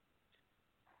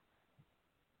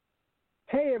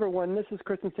Hey everyone, this is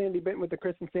Chris and Sandy Benton with the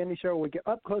Chris and Sandy Show. We get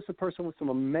up close and personal with some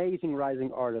amazing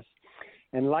rising artists.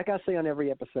 And like I say on every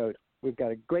episode, we've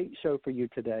got a great show for you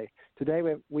today. Today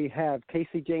we have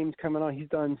Casey James coming on. He's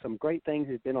done some great things.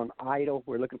 He's been on Idol.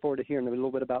 We're looking forward to hearing a little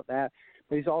bit about that.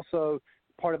 But he's also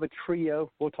part of a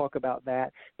trio. We'll talk about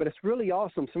that. But it's really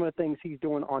awesome, some of the things he's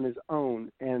doing on his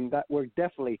own, and that we're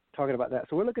definitely talking about that.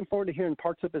 So we're looking forward to hearing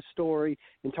parts of his story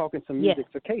and talking some music.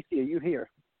 So Casey, are you here?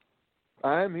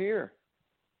 I'm here.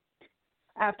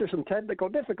 After some technical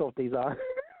difficulties,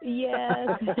 Yes.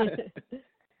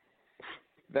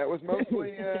 That was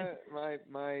mostly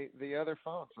the other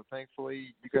phone. So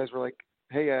thankfully, you guys were like,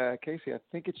 "Hey, Casey, I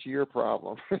think it's your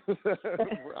problem."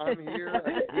 I'm here. I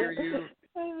can hear you,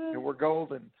 and we're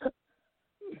golden.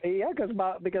 Yeah,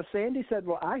 because Sandy said,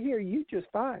 "Well, I hear you just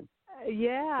fine."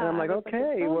 Yeah. And I'm like,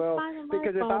 okay, well,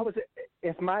 because phone.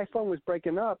 if my phone was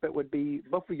breaking up, it would be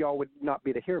both of y'all would not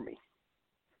be to hear me.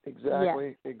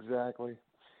 Exactly.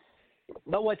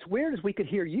 But what's weird is we could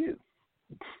hear you.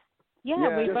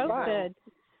 Yeah, we both fine. did.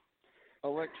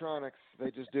 Electronics,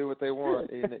 they just do what they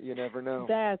want. You never know.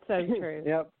 That's so true.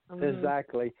 Yep,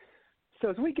 exactly. So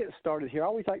as we get started here, I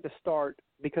always like to start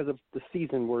because of the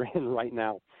season we're in right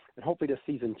now, and hopefully the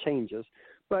season changes.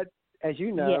 But as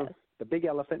you know, the big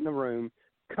elephant in the room,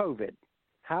 COVID.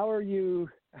 How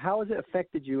has it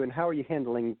affected you, and how are you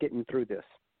handling getting through this?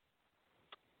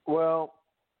 Well,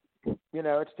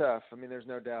 it's tough. I mean, there's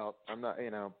no doubt. I'm not,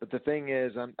 but the thing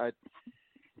is,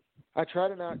 I try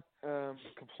to not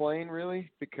complain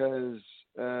really because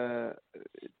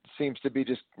it seems to be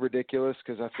just ridiculous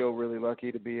because I feel really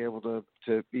lucky to be able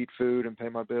to eat food and pay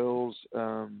my bills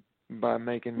by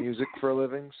making music for a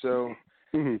living. So,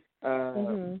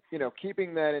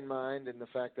 keeping that in mind and the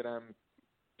fact that I'm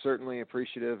certainly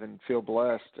appreciative and feel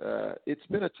blessed, it's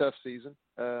been a tough season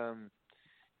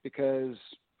because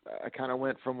I kind of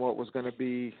went from what was going to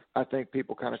be, I think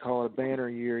people kind of call it a banner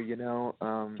year,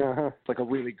 it's like a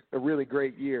really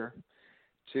great year,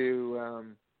 to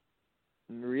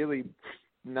really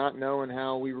not knowing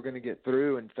how we were going to get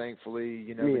through. And thankfully,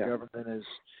 the government has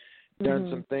done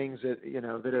some things that,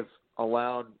 that have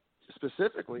allowed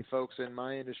specifically folks in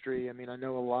my industry. I mean, I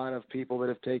know a lot of people that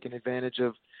have taken advantage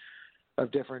of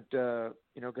different,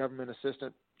 government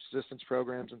assistance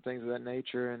programs and things of that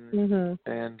nature.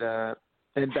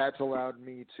 And that's allowed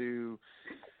me to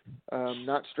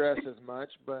not stress as much,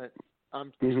 but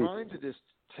I'm trying to just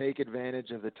take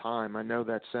advantage of the time. I know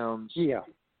that sounds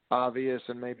obvious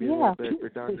and maybe a little bit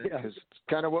redundant because it's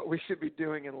kind of what we should be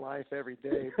doing in life every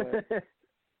day. But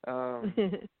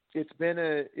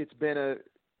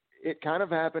it kind of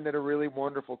happened at a really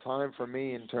wonderful time for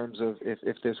me in terms of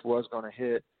if this was going to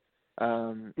hit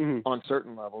on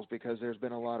certain levels, because there's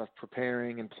been a lot of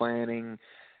preparing and planning.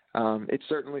 It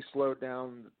certainly slowed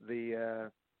down the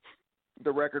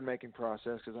record making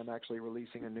process because I'm actually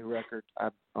releasing a new record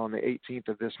on the 18th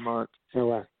of this month. Oh,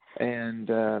 wow. And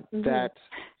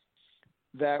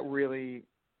that really,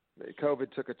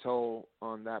 COVID took a toll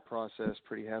on that process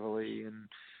pretty heavily. And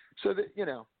so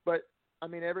that, but I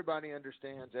mean, everybody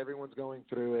understands, everyone's going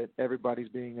through it. Everybody's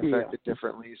being affected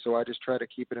differently. So I just try to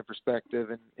keep it in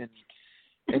perspective and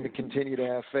to continue to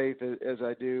have faith as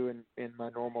I do in my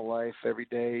normal life every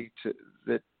day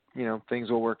that, things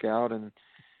will work out, and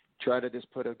try to just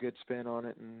put a good spin on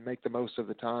it and make the most of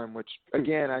the time, which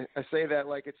again, I say that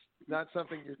like it's not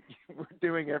something we're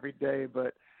doing every day,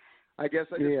 but I guess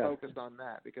I just focused on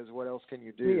that because what else can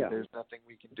you do? Yeah. There's nothing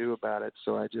we can do about it.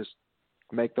 So I just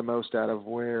make the most out of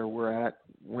where we're at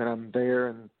when I'm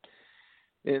there.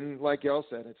 And like y'all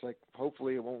said, it's like,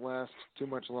 hopefully it won't last too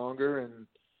much longer, and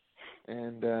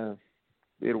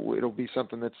it'll be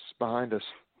something that's behind us.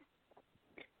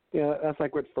 Yeah, that's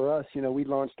like what for us, we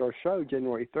launched our show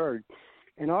January 3rd,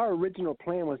 and our original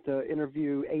plan was to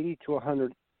interview 80 to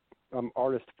 100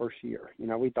 artists first year.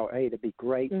 We thought, hey, that'd be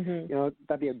great.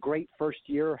 That'd be a great first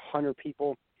year, 100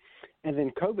 people. And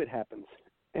then COVID happens.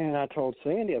 And I told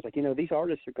Sandy, I was like, these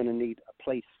artists are going to need a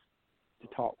place to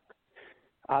talk.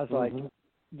 I was like,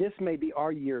 this may be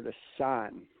our year to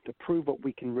shine, to prove what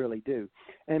we can really do.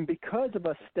 And because of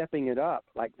us stepping it up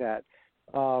like that,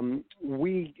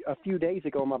 we, a few days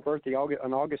ago on my birthday,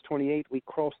 on August 28th, we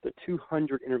crossed the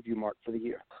 200 interview mark for the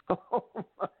year. Oh,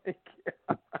 my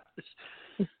gosh.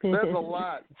 That's a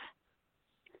lot.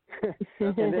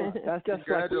 And then that's just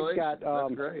like we've got,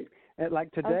 that's great.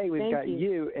 Like today we've got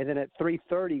you, and then at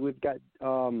 3:30 we've got,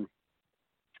 who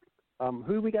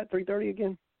we got 3:30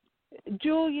 again?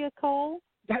 Julia Cole.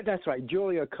 That's right,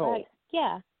 Julia Cole.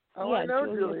 Yeah. Oh, yeah, I know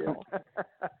Julia.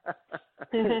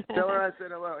 Tell her I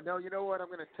said hello. No, you know what? I'm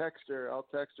going to text her. I'll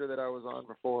text her that I was on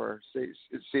before. See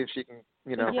if she can,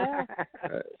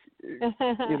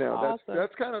 You know, Awesome.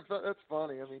 that's kind of that's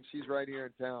funny. I mean, she's right here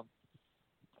in town.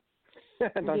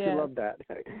 Don't Yes. you love that?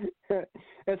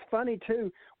 It's funny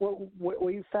too. What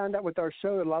we found out with our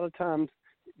show, a lot of times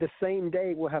the same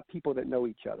day we'll have people that know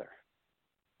each other.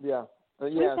 Yeah,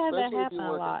 We've yeah. had that Especially if happen you a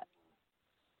work. lot.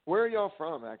 Where are y'all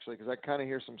from, actually? Because I kind of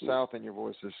hear some South in your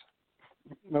voices.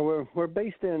 No, we're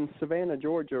based in Savannah,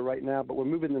 Georgia right now, but we're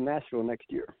moving to Nashville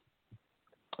next year.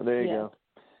 There you Yeah. go.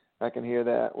 I can hear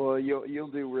that. Well, you'll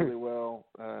do really well.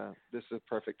 This is a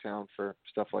perfect town for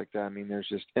stuff like that. I mean, there's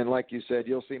just, and like you said,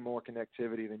 you'll see more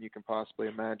connectivity than you can possibly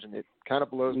imagine. It kind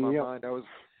of blows my Yep. mind. I was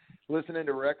listening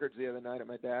to records the other night at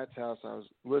my dad's house. I was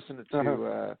listening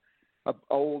to a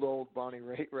old Bonnie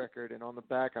Raitt record, and on the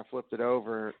back I flipped it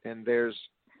over, and there's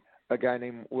a guy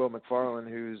named Will McFarlane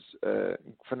who's a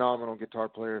phenomenal guitar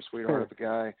player, sweetheart of a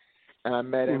guy. And I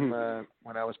met him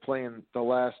when I was playing the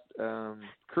last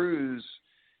cruise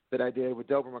that I did with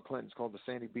Delbert McClinton. It's called the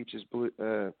Sandy Beaches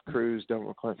Cruise.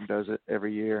 Delbert McClinton does it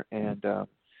every year, and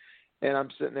I'm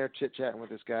sitting there chit chatting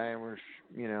with this guy, and we're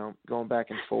going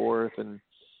back and forth, and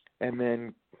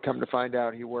then come to find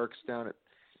out he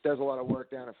does a lot of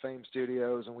work down at Fame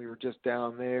Studios, and we were just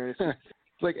down there. It's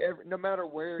like no matter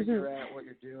where you're at, what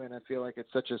you're doing, I feel like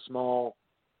it's such a small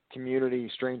community.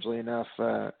 Strangely enough,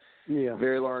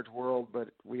 very large world, but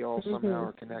we all somehow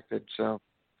are connected. So.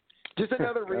 Just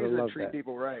another reason to treat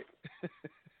people right.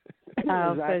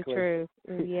 Oh, Exactly. so true.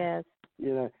 Yes.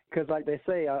 Because like they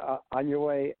say, on your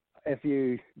way, if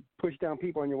you push down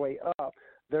people on your way up,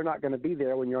 they're not going to be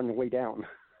there when you're on your way down.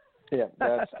 Yeah,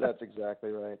 that's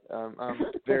exactly right. I'm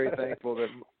very thankful that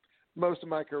most of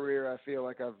my career, I feel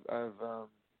like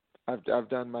I've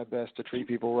done my best to treat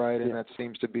people right, and that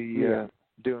seems to be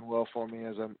doing well for me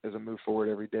as I move forward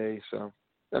every day. So,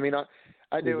 I mean,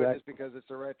 I do it just because it's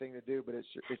the right thing to do, but it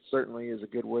certainly is a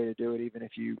good way to do it. Even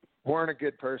if you weren't a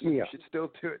good person, you should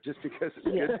still do it just because it's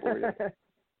good for you.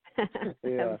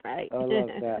 Yeah, right. I love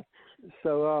that.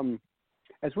 So,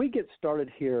 as we get started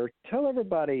here, tell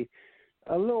everybody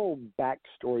a little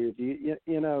backstory of you,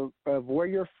 of where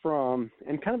you're from,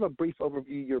 and kind of a brief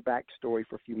overview of your backstory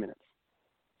for a few minutes.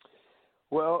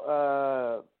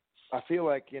 Well, I feel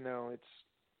like, it's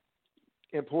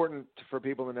important for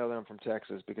people to know that I'm from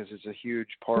Texas because it's a huge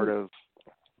part of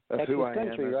who I am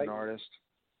as an artist.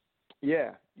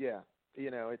 Yeah.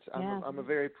 I'm a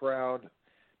very proud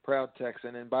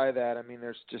Texan, and by that I mean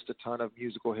there's just a ton of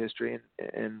musical history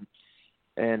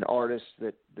and artists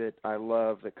that I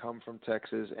love that come from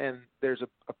Texas, and there's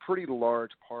a pretty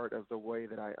large part of the way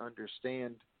that I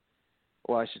understood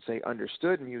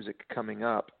music coming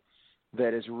up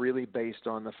that is really based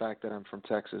on the fact that I'm from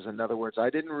Texas. In other words, I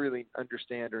didn't really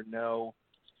understand or know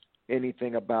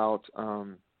anything about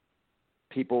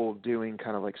people doing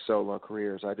kind of like solo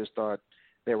careers. I just thought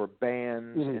there were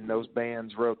bands, and those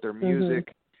bands wrote their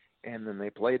music, and then they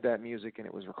played that music, and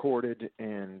it was recorded,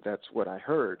 and that's what I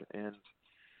heard. And,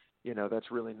 that's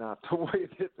really not the way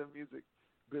that the music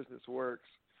business works.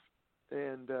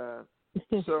 And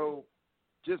so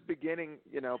just beginning,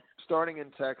 starting in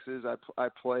Texas, I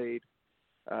played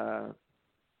for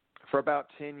about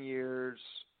 10 years,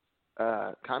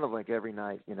 kind of like every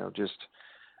night, just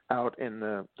out in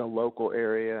the local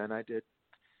area. And I did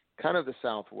kind of the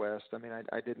Southwest. I mean,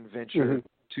 I didn't venture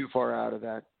too far out of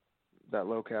that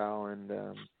locale. And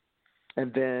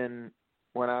then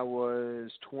when I was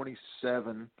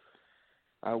 27,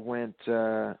 I went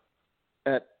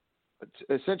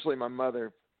essentially my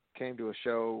mother came to a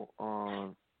show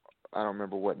on, I don't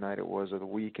remember what night it was of the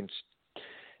week, and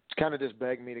kind of just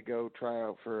begged me to go try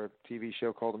out for a TV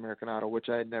show called American Idol, which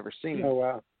I had never seen. Oh,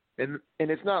 wow. And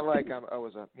it's not like I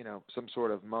was some sort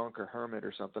of monk or hermit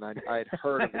or something. I had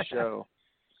heard of the show,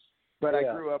 but I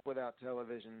grew up without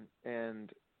television,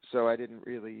 and so I didn't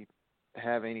really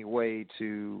have any way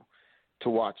to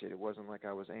watch it. It wasn't like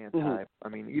I was anti. I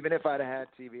mean, even if I'd had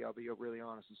TV, I'll be really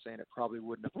honest in saying it probably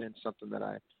wouldn't have been something that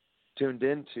I tuned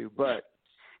into. But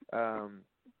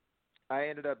I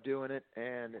ended up doing it,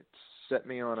 and it set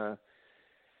me on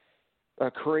a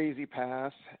crazy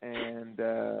path, and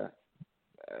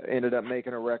ended up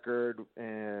making a record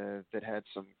that had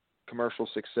some commercial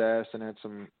success and had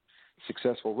some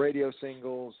successful radio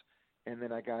singles. And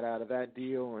then I got out of that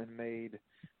deal and made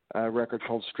a record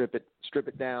called Strip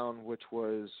It Down, which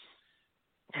was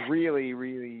really,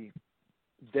 really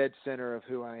dead center of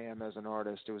who I am as an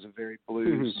artist. It was a very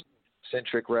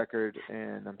blues-centric record,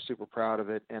 and I'm super proud of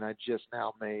it. And I just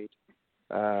now made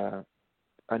a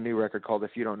new record called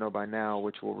If You Don't Know By Now,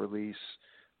 which will release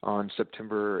on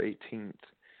September 18th.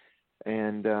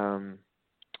 And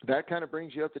that kind of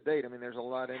brings you up to date. I mean, there's a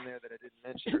lot in there that I didn't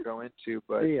mention or go into,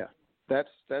 but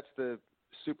that's the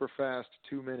super fast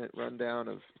 2-minute rundown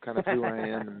of kind of who I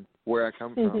am and where I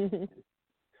come from.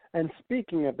 And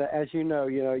speaking of that, as you know,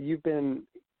 you've been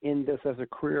in this as a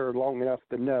career long enough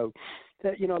to know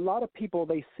that, a lot of people,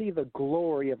 they see the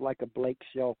glory of like a Blake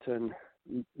Shelton,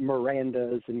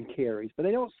 Miranda's and Carrie's, but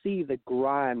they don't see the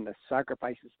grind, the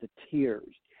sacrifices, the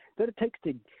tears that it takes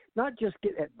to not just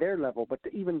get at their level, but to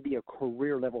even be a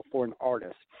career level for an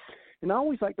artist. And I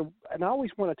always want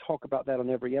to talk about that on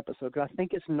every episode because I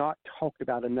think it's not talked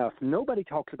about enough. Nobody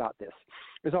talks about this.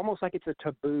 It's almost like it's a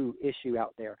taboo issue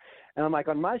out there. And I'm like,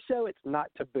 on my show, it's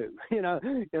not taboo.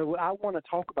 I want to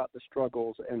talk about the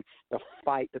struggles and the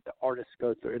fight that the artists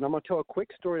go through. And I'm going to tell a quick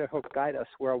story to help guide us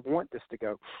where I want this to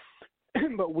go.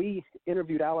 But we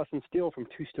interviewed Allison Steele from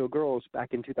Two Steel Girls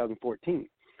back in 2014.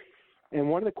 And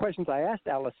one of the questions I asked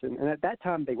Allison, and at that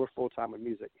time they were full-time with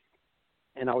music,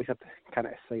 and I always have to kind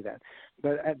of say that.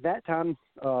 But at that time,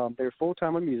 they were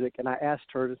full-time with music, and I asked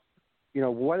her,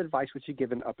 what advice would she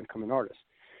give an up-and-coming artist?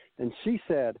 And she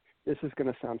said, this is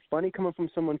going to sound funny coming from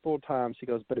someone full-time. She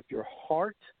goes, but if your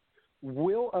heart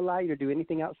will allow you to do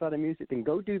anything outside of music, then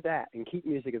go do that and keep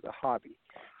music as a hobby.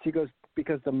 She goes,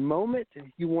 because the moment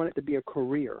you want it to be a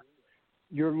career,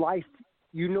 your life,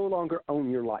 you no longer own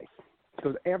your life.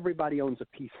 Because everybody owns a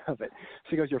piece of it.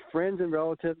 She goes, your friends and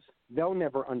relatives, they'll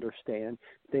never understand.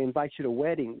 They invite you to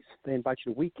weddings. They invite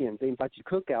you to weekends. They invite you to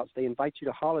cookouts. They invite you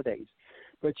to holidays.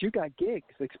 But you got gigs,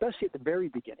 especially at the very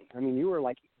beginning. I mean, you were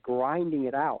like grinding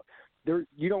it out.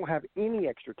 You don't have any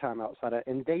extra time outside of it,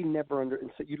 and they never and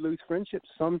so you lose friendships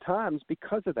sometimes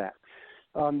because of that.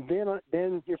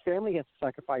 Then your family has to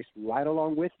sacrifice right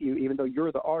along with you, even though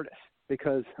you're the artist,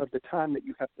 because of the time that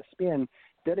you have to spend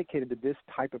dedicated to this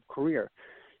type of career.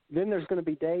 Then there's going to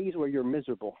be days where you're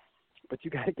miserable, but you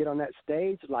got to get on that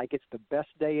stage like it's the best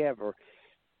day ever.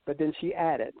 But then she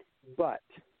added, but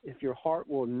if your heart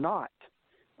will not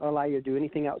allow you to do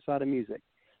anything outside of music,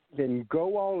 then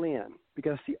go all in,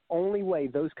 because it's the only way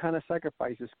those kind of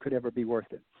sacrifices could ever be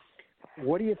worth it.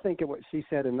 What do you think of what she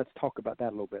said? And let's talk about that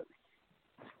a little bit.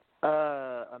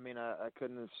 I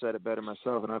couldn't have said it better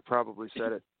myself, and I've probably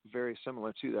said it very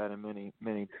similar to that in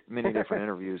many different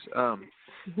interviews.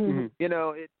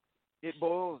 It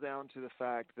boils down to the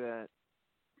fact that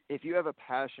if you have a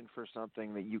passion for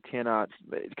something that you cannot,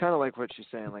 it's kind of like what she's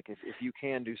saying, like if you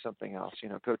can do something else,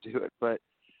 go do it. But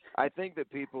I think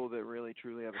that people that really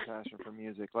truly have a passion for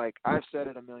music, like I've said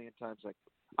it a million times, like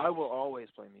I will always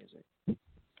play music.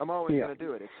 I'm always going to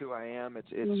do it. It's who I am.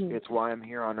 It's why I'm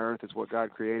here on earth. It's what God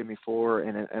created me for,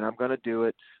 and I'm going to do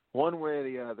it one way or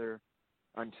the other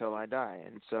until I die.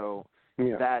 And so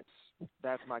that's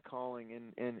my calling.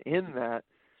 And in that,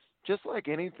 just like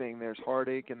anything, there's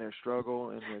heartache and there's struggle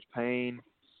and there's pain,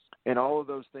 and all of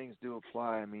those things do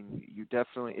apply. I mean,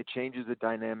 it changes the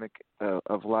dynamic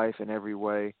of life in every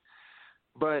way.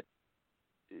 But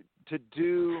to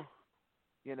do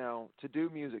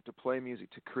music, to play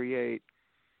music, to create,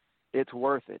 it's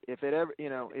worth it. If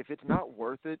it's not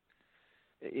worth it,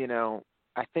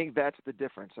 I think that's the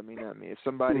difference. I mean, if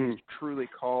somebody is truly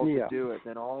called to do it,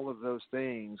 then all of those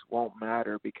things won't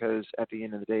matter, because at the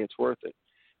end of the day, it's worth it.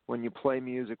 When you play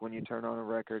music, when you turn on a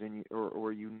record, and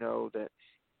or you know that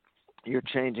you're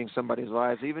changing somebody's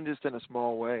lives, even just in a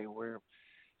small way, we're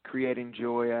creating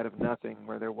joy out of nothing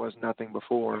where there was nothing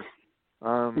before.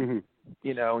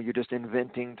 You're just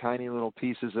inventing tiny little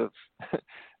pieces of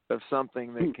of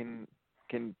something that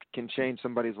can change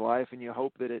somebody's life, and you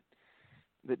hope that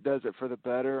that does it for the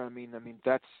better. I mean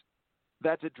that's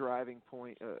a driving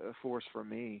point, a force for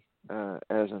me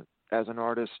as an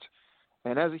artist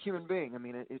and as a human being. I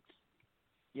mean it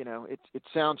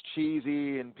sounds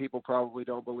cheesy, and people probably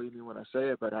don't believe me when I say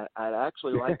it, but I'd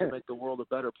actually like to make the world a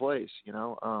better place.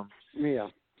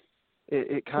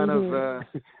 It kind of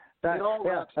that's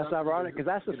ironic, because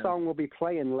that's the song we'll be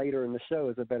playing later in the show,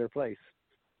 is A Better Place.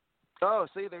 Oh,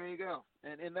 see, there you go.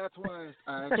 And that's why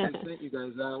I actually sent you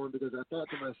guys that one, because I thought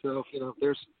to myself,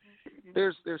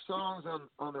 there's songs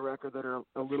on the record that are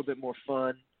a little bit more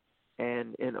fun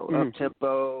and up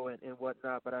tempo and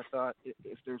whatnot. But I thought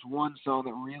if there's one song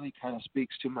that really kind of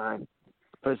speaks to my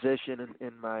position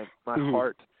and my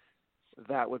heart,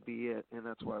 that would be it. And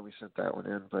that's why we sent that one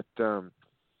in. But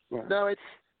no, it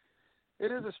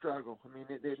is a struggle. I mean,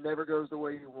 it never goes the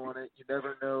way you want it. You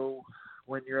never know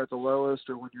when you're at the lowest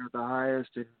or when you're at the highest,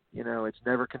 and it's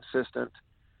never consistent.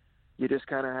 You just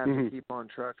kind of have to keep on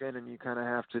trucking, and you kind of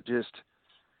have to just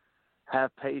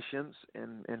have patience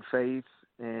and faith,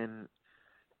 and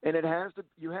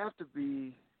you have to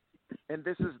be, and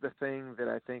this is the thing that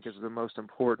I think is the most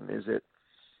important, is that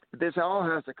this all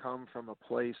has to come from a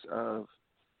place of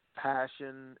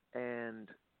passion and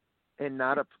and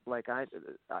not a like I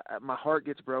my heart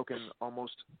gets broken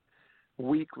almost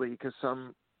weekly because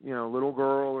some little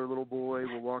girl or little boy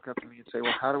will walk up to me and say,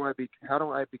 well, how do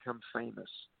I become famous?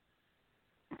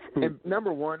 And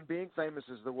number one, being famous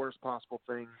is the worst possible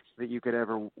thing that you could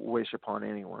ever wish upon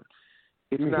anyone.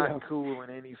 It's not cool in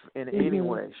any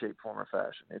way, shape, form, or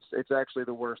fashion. It's actually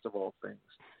the worst of all things.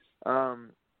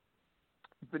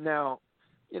 But now,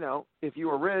 if you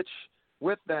were rich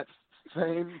with that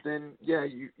fame, then yeah,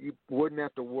 you wouldn't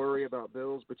have to worry about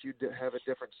bills, but you'd have a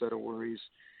different set of worries.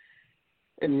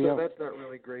 And so that's not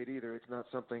really great either. It's not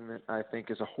something that I think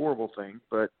is a horrible thing,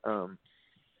 but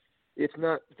it's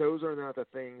not. Those are not the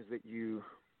things that you're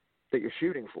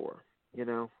shooting for.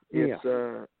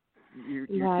 It's you're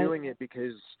doing it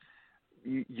because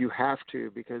you have to,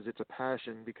 because it's a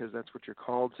passion, because that's what you're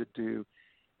called to do.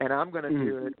 And I'm going to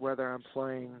do it whether I'm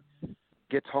playing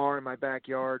guitar in my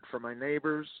backyard for my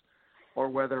neighbors, or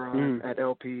whether I'm at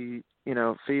LP,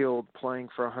 Field playing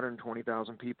for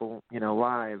 120,000 people,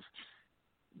 live.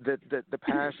 The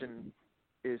passion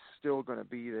is still going to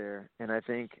be there, and I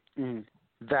think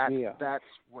that's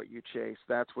what you chase.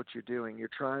 That's what you're doing. You're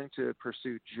trying to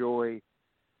pursue joy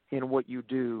in what you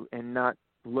do, and not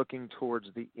looking towards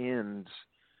the ends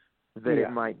that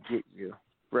it might get you,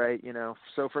 right?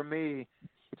 So for me,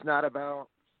 it's not about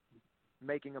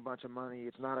making a bunch of money.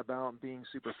 It's not about being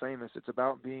super famous. It's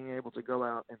about being able to go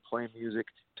out and play music,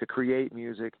 to create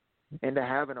music, and to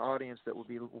have an audience that will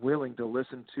be willing to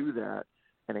listen to that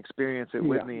and experience it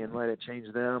with me and let it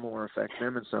change them or affect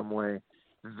them in some way.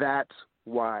 That's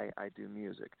why I do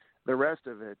music. The rest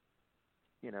of it,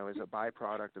 is a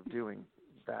byproduct of doing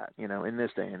that, in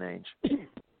this day and age.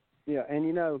 Yeah,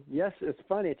 and yes, it's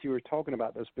funny that you were talking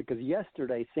about this, because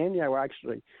yesterday Sandy and I were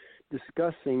actually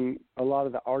discussing a lot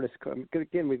of the artists.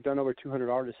 Again, we've done over 200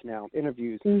 artists now,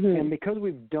 interviews, and because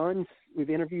we've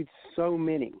interviewed so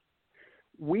many,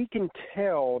 we can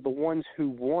tell the ones who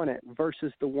want it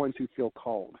versus the ones who feel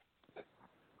called.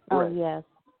 Oh, yes,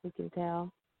 we can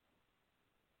tell.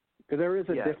 Because there is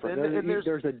a difference.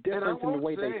 There's a difference in the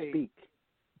way they speak.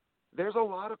 There's a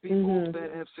lot of people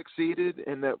that have succeeded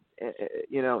and that,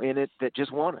 in it, that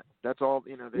just want it. That's all,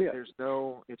 there's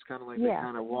no, it's kind of like they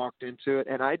kind of walked into it.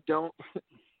 And I don't,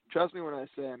 trust me when I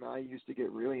say I used to get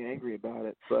really angry about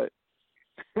it, but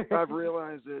I've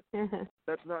realized that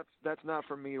that's not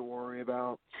for me to worry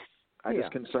about. I'm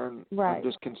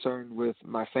just concerned with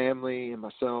my family and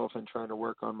myself, and trying to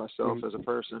work on myself as a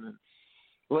person, and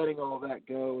letting all that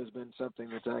go has been something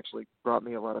that's actually brought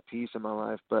me a lot of peace in my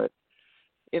life. But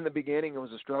in the beginning, it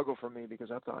was a struggle for me, because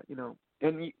I thought,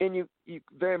 and you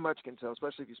very much can tell,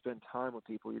 especially if you spend time with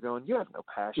people, you're going, you have no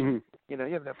passion. You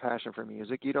have no passion for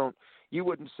music. You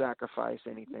wouldn't sacrifice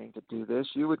anything to do this.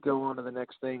 You would go on to the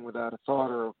next thing without a thought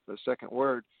or a second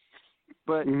word.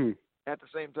 But at the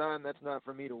same time, that's not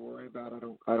for me to worry about.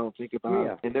 I don't think about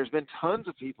it. And there's been tons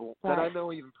of people that I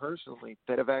know, even personally,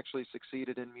 that have actually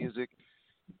succeeded in music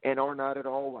and are not at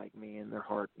all like me in their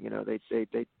heart.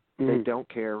 They don't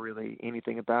care really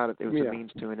anything about it. It was a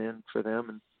means to an end for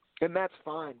them, and that's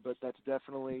fine. But that's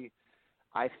definitely,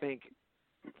 I think,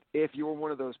 if you're one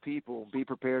of those people, be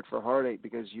prepared for heartache,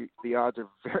 because the odds are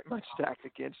very much stacked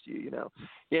against you.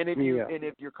 And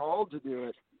if you're called to do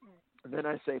it, then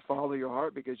I say follow your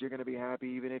heart, because you're going to be happy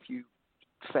even if you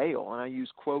fail. And I use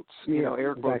quotes,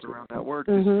 air quotes around that word.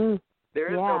 There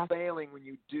is no failing when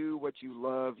you do what you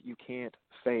love. You can't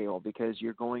fail, because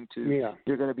you're going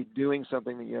to be doing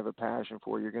something that you have a passion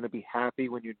for. You're going to be happy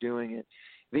when you're doing it.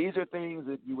 These are things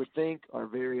that you would think are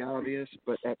very obvious,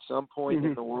 but at some point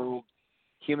in the world,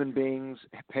 human beings,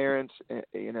 parents,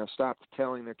 stopped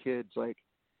telling their kids like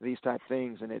these type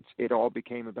things, and it all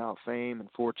became about fame and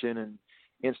fortune and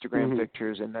Instagram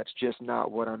pictures, and that's just not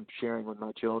what I'm sharing with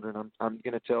my children. I'm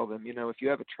going to tell them, if you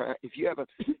have a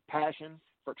passion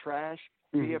for trash,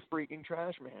 be a freaking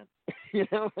trash man.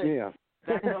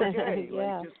 That's okay.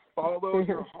 Just follow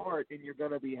your heart, and you're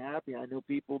going to be happy. I know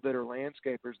people that are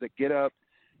landscapers that get up,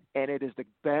 and it is the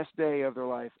best day of their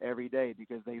life every day,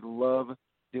 because they love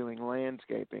doing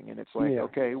landscaping. And it's like,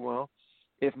 okay, well,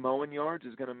 if mowing yards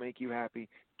is going to make you happy,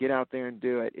 get out there and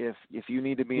do it. If you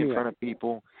need to be in front of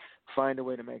people, find a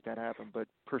way to make that happen. But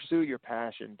pursue your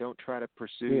passion. Don't try to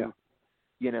pursue,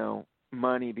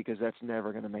 money, because that's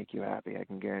never going to make you happy. I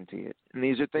can guarantee it. And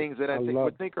these are things that I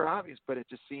would think are obvious, but it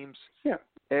just seems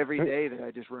every day that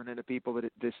I just run into people that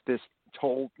this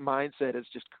whole mindset is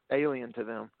just alien to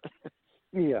them.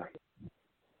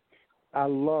 I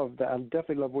love that. I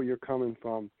definitely love where you're coming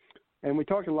from. And we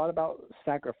talked a lot about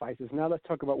sacrifices. Now let's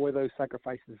talk about where those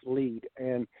sacrifices lead.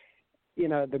 And,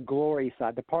 the glory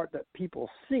side, the part that people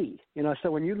see.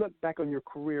 So when you look back on your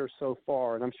career so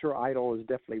far, and I'm sure Idol is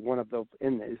definitely one of those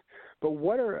in these, but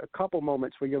what are a couple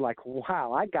moments where you're like,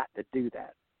 wow, I got to do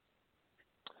that?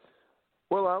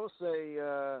 Well, I will say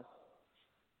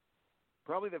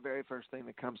probably the very first thing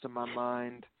that comes to my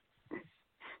mind,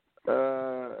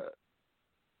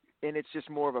 and it's just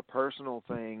more of a personal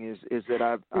thing, is that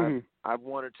I've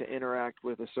wanted to interact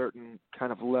with a certain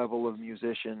kind of level of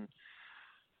musician,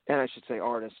 and I should say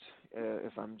artist,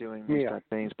 if I'm doing these type of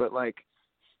things. But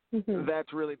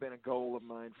that's really been a goal of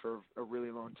mine for a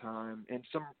really long time, and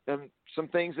some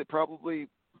things that probably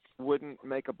wouldn't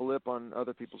make a blip on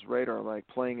other people's radar, like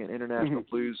playing an international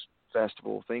blues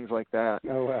festival, things like that.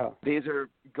 Oh, wow. These are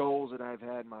goals that I've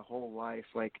had my whole life,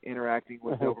 like interacting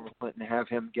with Doberman Clinton, have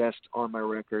him guest on my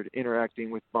record, interacting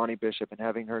with Bonnie Bishop and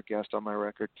having her guest on my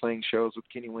record, playing shows with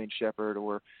Kenny Wayne Shepherd,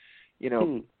 or,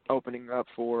 opening up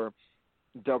for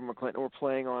Doberman Clinton, or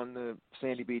playing on the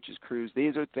Sandy Beaches cruise.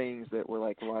 These are things that were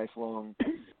like lifelong,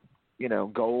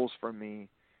 goals for me.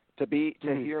 To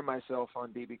hear myself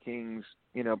on B.B. King's,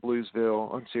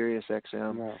 Bluesville on Sirius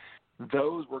XM. Wow.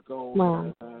 Those were goals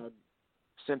that I've had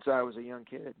since I was a young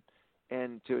kid.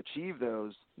 And to achieve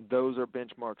those are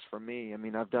benchmarks for me. I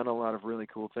mean, I've done a lot of really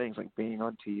cool things, like being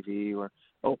on TV or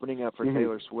opening up for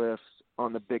Taylor Swift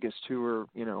on the biggest tour,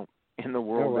 in the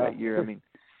world that year. I mean,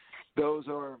 those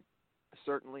are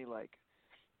certainly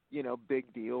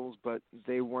big deals, but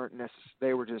they weren't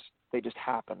they just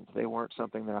happened. They weren't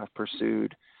something that I've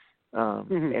pursued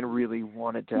and really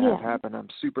wanted to have happen. I'm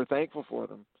super thankful for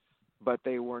them, but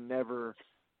they were never,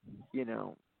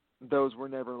 those were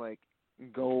never like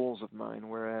goals of mine.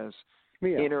 Whereas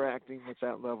interacting with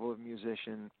that level of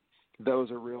musician,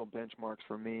 those are real benchmarks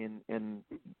for me. And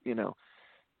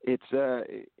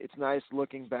it's nice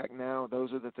looking back now.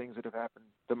 Those are the things that have happened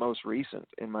the most recent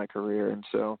in my career. And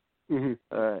so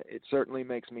it certainly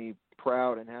makes me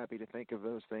proud and happy to think of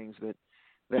those things that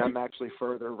I'm actually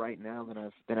further right now than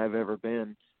I've ever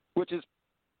been, which is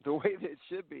the way that it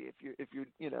should be. If you're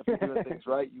doing things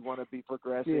right, you want to be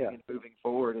progressing and moving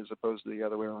forward as opposed to the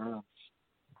other way around.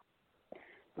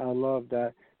 I love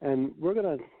that. And we're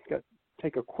going to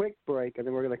take a quick break, and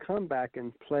then we're going to come back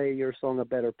and play your song "A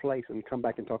Better Place" and come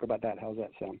back and talk about that. How's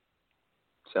that sound?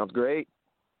 Sounds great.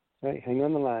 All right, hang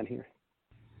on the line here.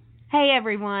 Hey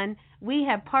everyone, we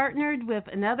have partnered with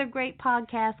another great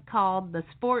podcast called the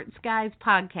Sports Guys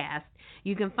Podcast.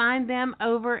 You can find them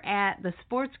over at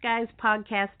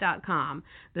thesportsguyspodcast.com.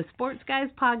 The Sports Guys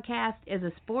Podcast is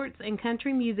a sports and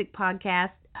country music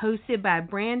podcast hosted by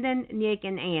Brandon, Nick,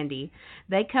 and Andy.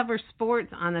 They cover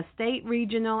sports on a state,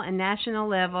 regional, and national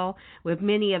level with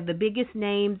many of the biggest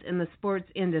names in the sports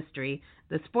industry.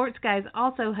 The Sports Guys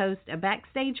also host a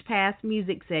Backstage Pass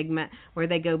music segment where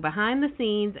they go behind the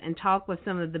scenes and talk with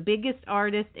some of the biggest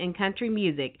artists in country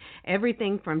music,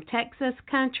 everything from Texas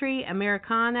country,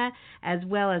 Americana, as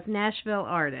well as Nashville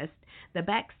artists. The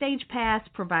Backstage Pass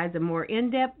provides a more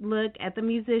in-depth look at the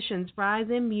musicians' rise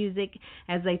in music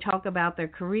as they talk about their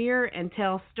career and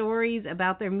tell stories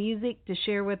about their music to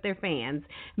share with their fans.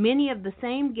 Many of the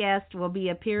same guests will be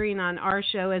appearing on our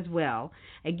show as well.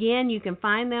 Again, you can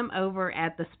find them over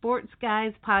at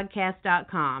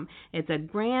thesportsguyspodcast.com. It's a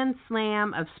grand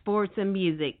slam of sports and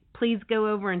music. Please go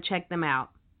over and check them out.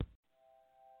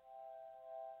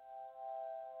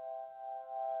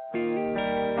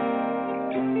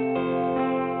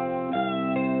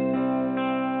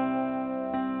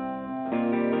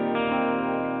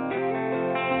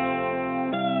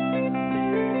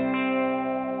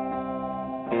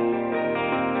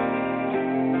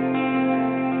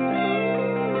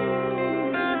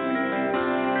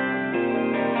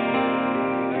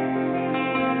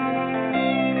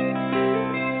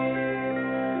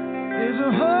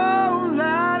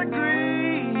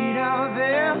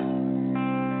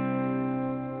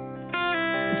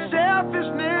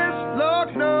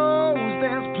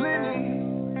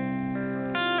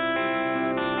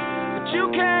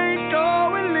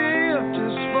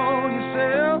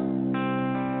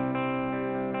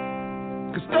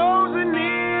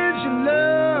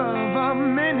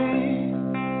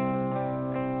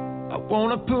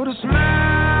 Wanna put a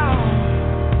smile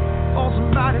on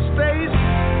somebody's face,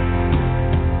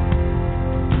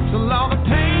 till all the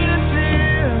pain and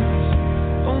tears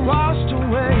are washed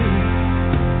away.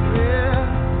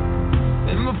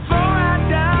 Yeah, and before I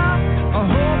die, I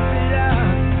hope that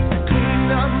I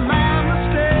clean up my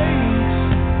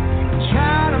mistakes,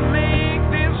 try to make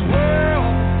this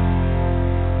world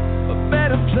a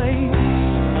better place.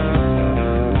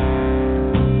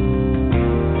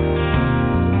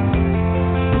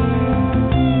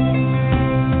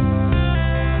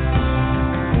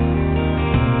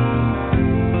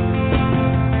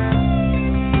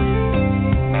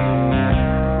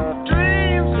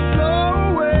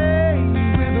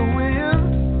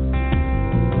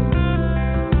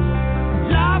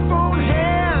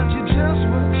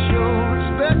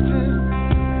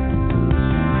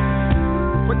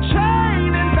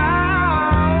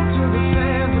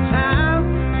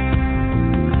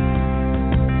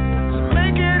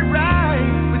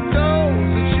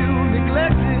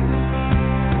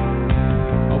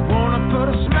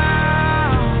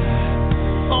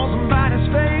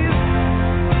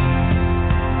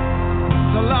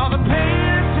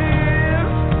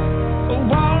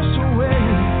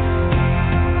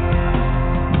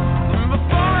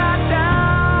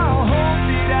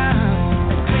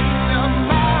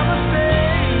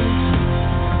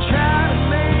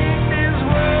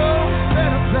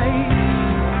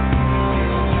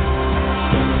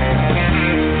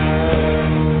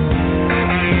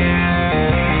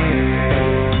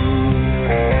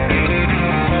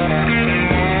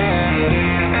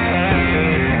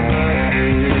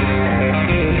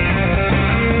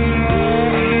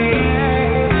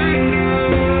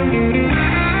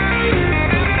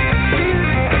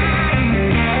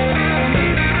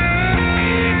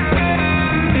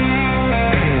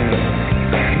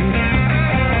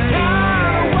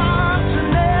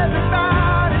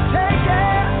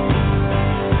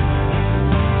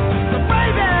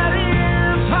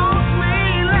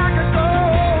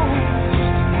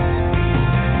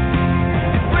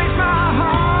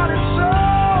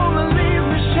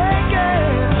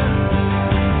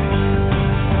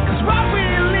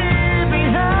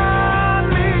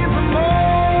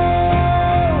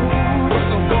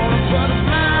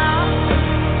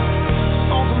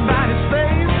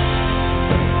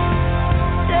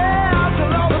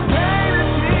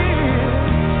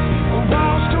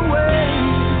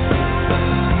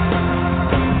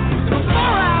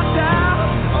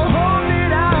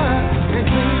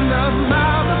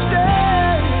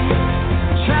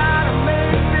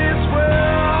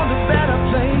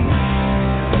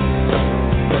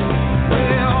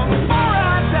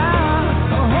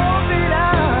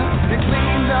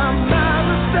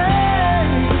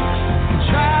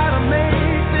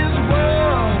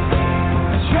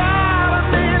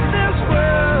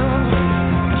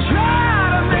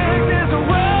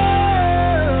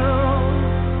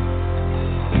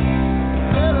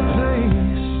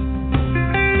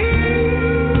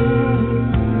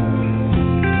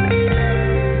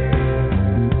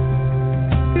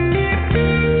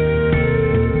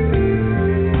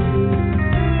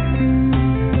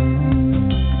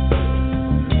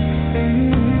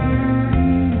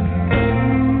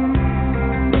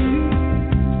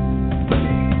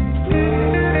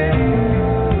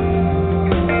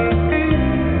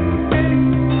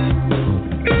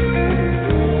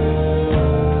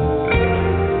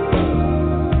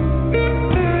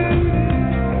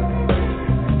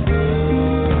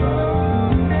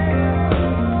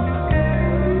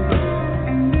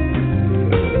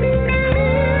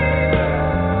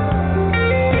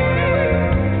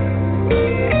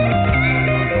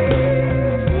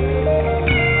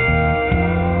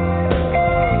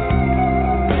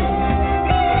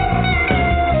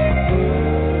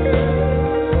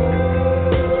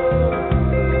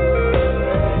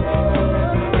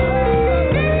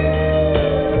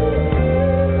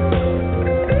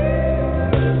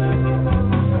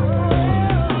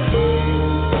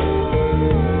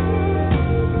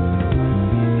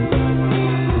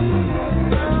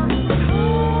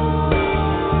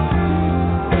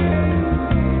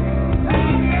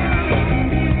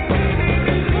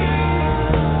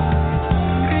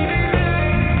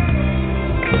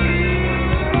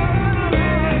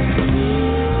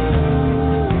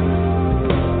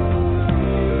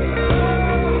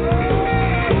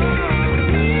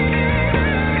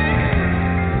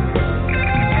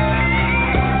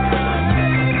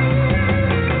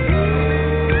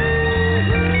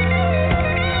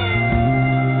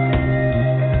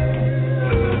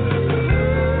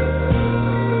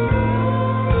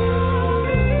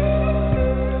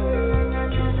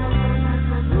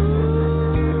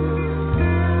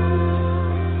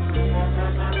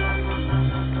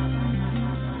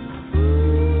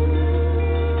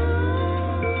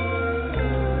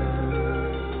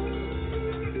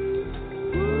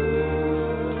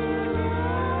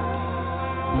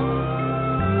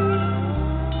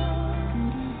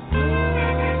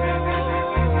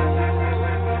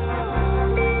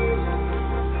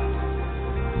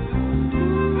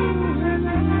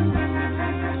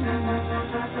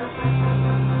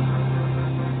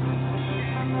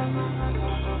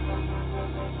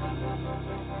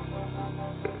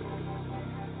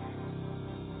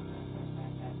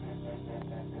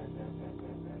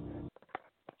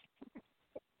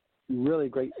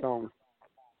 great song.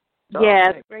 Oh,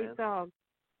 Yes, thanks, great man. song.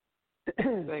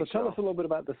 So Thanks, tell y'all. us a little bit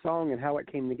about the song and how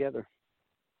it came together.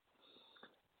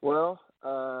 Well,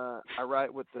 I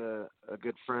write with a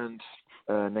good friend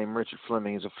named Richard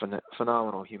Fleming. He's a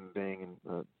phenomenal human being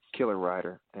and a killer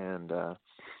writer, and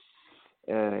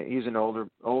he's an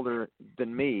older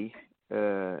than me,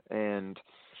 and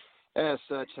as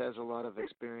such has a lot of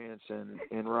experience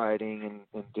in writing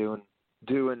and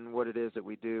doing what it is that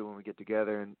we do when we get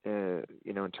together, and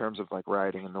in terms of like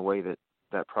writing and the way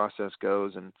that process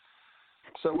goes. And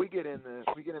so we get in the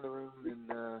room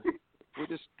and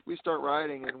we start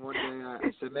writing, and one day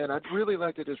I said, man, I'd really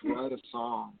like to just write a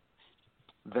song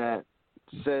that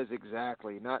says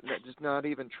exactly, not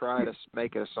even try to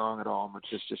make it a song at all, but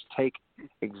just take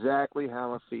exactly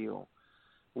how I feel,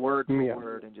 word for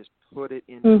word, and just put it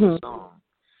into a song.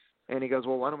 And he goes,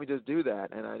 well, why don't we just do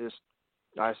that? And I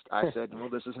said, well,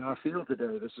 this is how I feel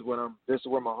today. This is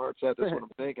where my heart's at. This is what I'm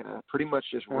thinking. I pretty much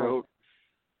just wrote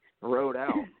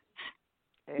out.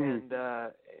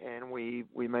 And we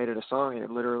made it a song, and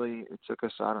it took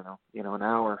us, I don't know, an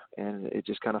hour, and it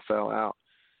just kind of fell out.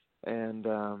 And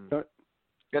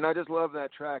I just love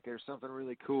that track. There's something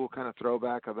really cool, kind of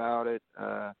throwback about it.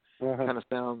 Kind of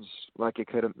sounds like it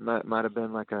might have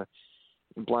been like a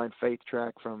Blind Faith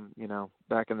track from,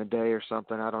 back in the day or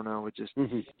something. I don't know. It just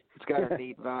it's got a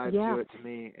neat vibe to it to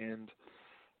me, and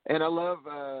I love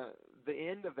the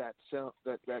end of that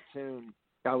tune.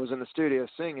 I was in the studio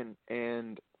singing,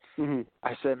 and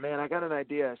I said, man, I got an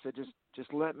idea. I said,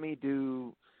 just let me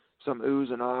do some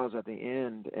oohs and ahs at the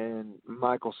end. And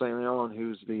Michael St. Leon,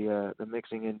 who's the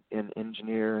mixing and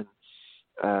engineer and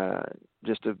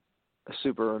just a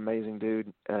super amazing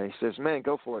dude, he says, man,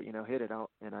 go for it, hit it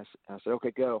out. And I said, okay,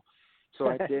 go. So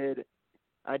I did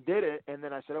it, and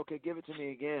then I said, okay, give it to me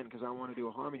again, because I want to do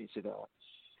a harmony to that.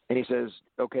 And he says,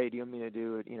 okay, do you want me to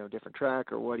do it, different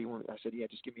track, or what do you want? I said, yeah,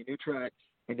 just give me a new track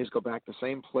and just go back to the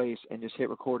same place and just hit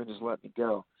record and just let me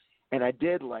go. And I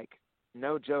did, like,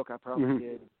 no joke, I probably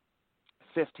did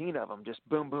 15 of them, just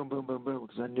boom, boom, boom, boom, boom,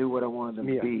 because I knew what I wanted them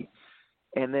to be.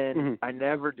 And then I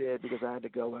never did, because I had to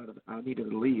I needed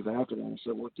to leave after that. I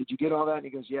said, well, did you get all that? And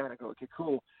he goes, yeah. And I go, okay,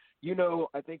 cool.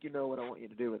 I think you know what I want you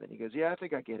to do with it. And he goes, yeah, I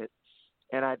think I get it.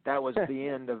 And that was the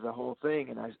end of the whole thing.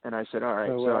 And I said, all right.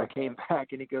 So I came back,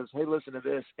 and he goes, hey, listen to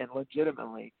this. And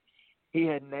legitimately, he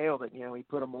had nailed it. He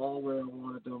put them all where I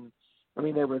wanted them. I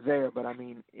mean, they were there, but I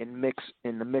mean, in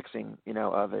the mixing,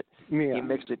 of it, he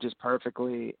mixed it just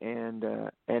perfectly. And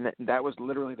that was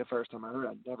literally the first time I heard it.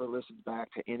 I never listened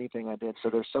back to anything I did. So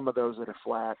there's some of those that are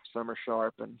flat, some are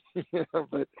sharp, and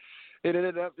but it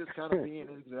ended up just kind of being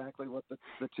exactly what the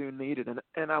tune needed.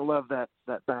 And I love that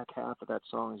back half of that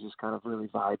song is just kind of really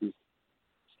vibey.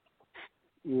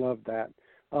 Love that.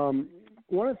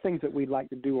 One of the things that we like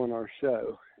to do on our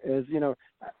show is,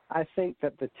 I think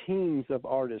that the teams of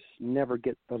artists never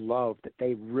get the love that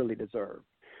they really deserve.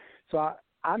 So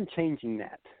I'm changing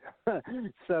that.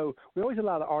 So we always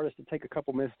allow the artists to take a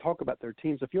couple minutes to talk about their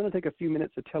teams. If you want to take a few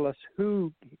minutes to tell us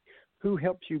who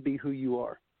helps you be who you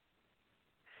are.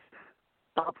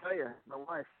 I'll tell you, my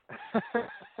wife.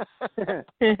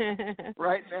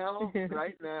 Right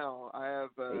now, I have,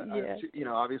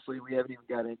 obviously we haven't even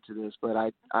got into this, but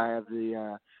I have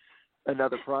the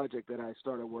another project that I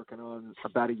started working on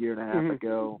about a year and a half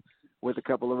ago with a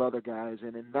couple of other guys,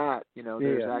 and in that,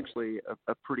 there's actually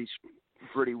a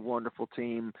pretty wonderful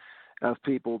team of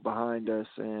people behind us,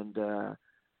 and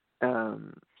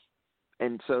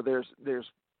so there's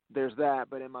that.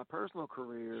 But in my personal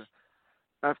career,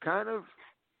 I've kind of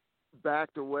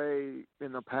backed away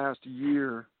in the past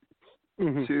year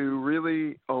to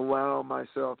really allow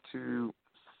myself to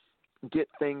get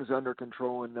things under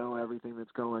control and know everything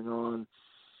that's going on.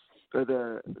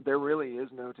 There really is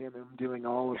no team. I'm doing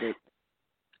all of it,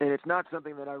 and it's not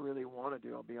something that I really want to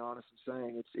do. I'll be honest in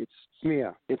saying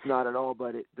it's not at all.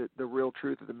 But the real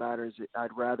truth of the matter is that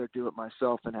I'd rather do it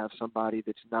myself than have somebody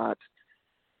that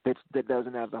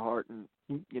doesn't have the heart and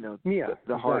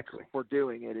the heart for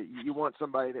doing it. You want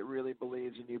somebody that really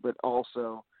believes in you, but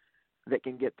also that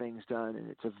can get things done. And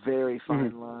it's a very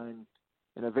fine line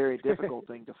and a very difficult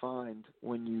thing to find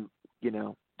when you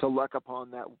to luck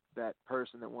upon that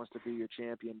person that wants to be your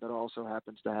champion, but also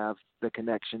happens to have the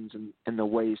connections and the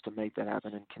ways to make that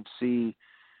happen and can see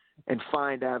and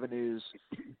find avenues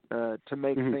to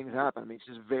make things happen. I mean, it's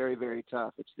just very, very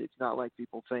tough. It's not like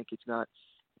people think. It's not.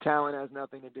 Talent has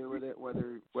nothing to do with it,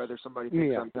 whether somebody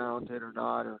thinks I'm talented or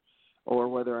not, or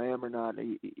whether I am or not,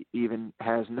 even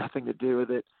has nothing to do with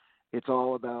it. It's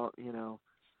all about,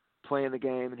 playing the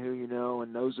game and who you know,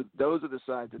 and those are the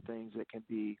sides of things that can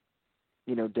be,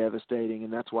 devastating,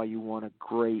 and that's why you want a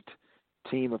great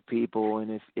team of people,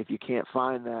 and if you can't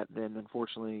find that, then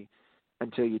unfortunately,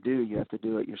 until you do, you have to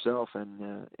do it yourself.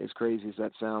 And as crazy as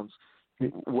that sounds,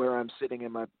 where I'm sitting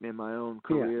in my own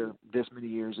career this many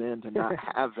years in, to not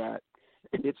have that,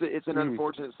 it's an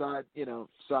unfortunate side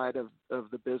of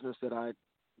the business that I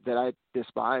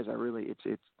despise. I really,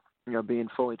 it's being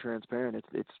fully transparent.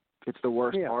 It's the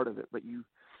worst part of it. But you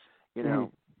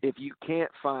know, if you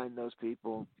can't find those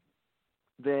people,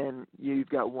 then you've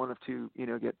got one of two,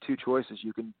 get two choices.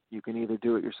 You can either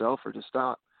do it yourself or just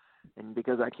stop. And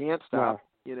because I can't stop,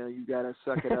 you got to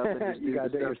suck it up and just do the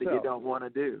stuff that you don't want to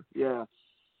do. Yeah.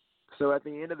 So at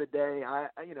the end of the day, I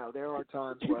there are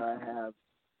times where I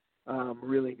have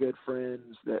really good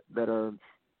friends that are,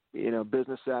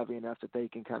 business savvy enough that they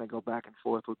can kind of go back and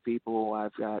forth with people.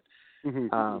 I've got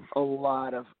a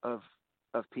lot of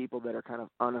people that are kind of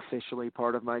unofficially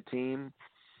part of my team.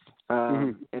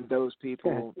 And those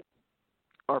people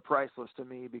are priceless to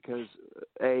me because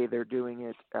A, they're doing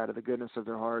it out of the goodness of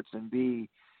their hearts, and B,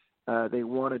 they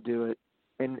want to do it.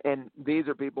 And these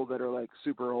are people that are like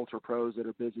super ultra pros that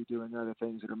are busy doing other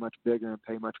things that are much bigger and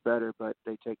pay much better, but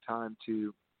they take time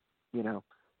to,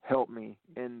 help me.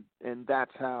 And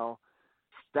that's how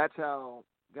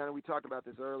we talked about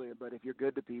this earlier, but if you're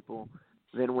good to people,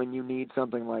 then when you need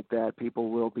something like that,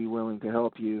 people will be willing to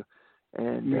help you.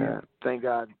 And thank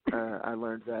God I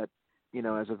learned that,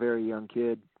 as a very young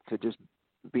kid, to just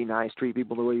be nice, treat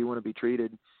people the way you want to be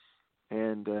treated.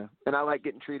 And I like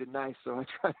getting treated nice, so I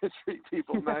try to treat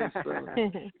people nice.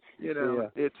 So,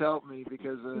 it's helped me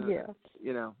because,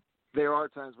 there are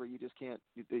times where you just can't,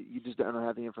 you just don't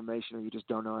have the information, or you just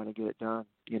don't know how to get it done,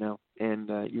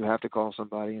 and you have to call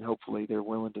somebody, and hopefully they're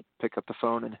willing to pick up the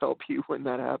phone and help you when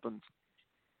that happens.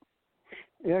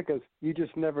 Yeah, because you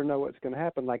just never know what's going to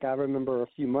happen. Like I remember a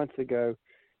few months ago,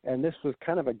 and this was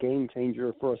kind of a game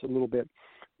changer for us a little bit,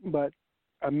 but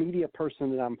a media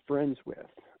person that I'm friends with,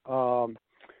 I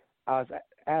was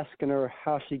asking her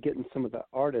how she getting some of the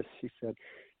artists, she said,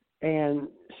 and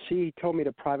she told me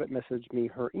to private message me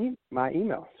my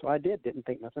email. So I didn't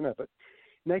think nothing of it.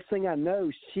 Next thing I know,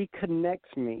 she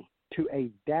connects me to a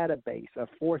database of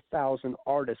 4,000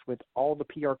 artists with all the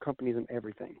PR companies and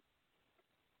everything.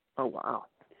 Oh, wow.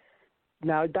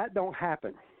 Now, that don't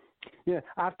happen.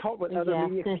 I've talked with other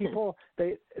media people.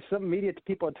 Some media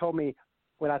people have told me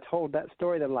when I told that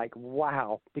story, they're like,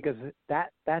 wow, because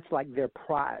that's like their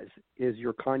prize is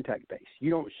your contact base.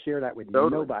 You don't share that with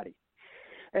nobody.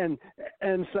 And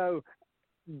so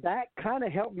that kind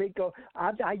of helped me go.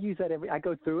 I use that I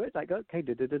go through it. I go, okay,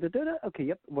 okay,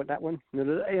 yep, what that one,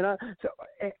 so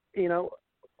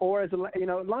or as a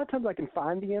lot of times I can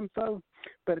find the info,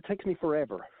 but it takes me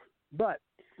forever. But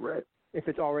if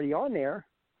it's already on there,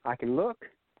 I can look,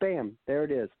 bam, there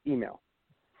it is, email.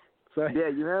 So yeah,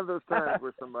 you have those times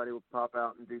where somebody will pop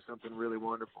out and do something really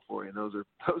wonderful for you, and those are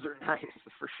nice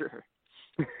for sure.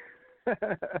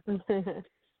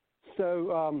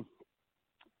 So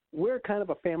we're kind of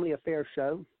a family affair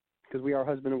show because we are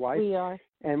husband and wife. We are.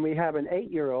 And we have an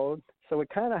 8-year-old, so we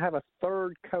kind of have a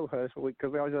third co-host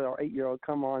because we always let our 8-year-old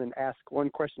come on and ask one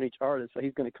question each artist. So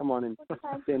he's going to come on and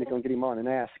Danny's going to get him on and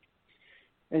ask.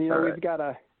 And, we've got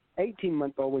a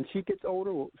 18-month-old. When she gets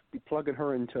older, we'll be plugging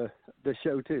her into the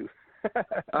show too.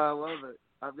 I love it.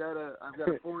 I've got a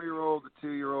 4-year-old, a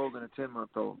 2-year-old, and a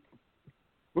 10-month-old.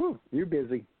 Ooh, you're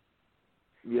busy.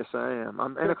 Yes, I am.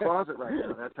 I'm in a closet right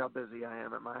now. That's how busy I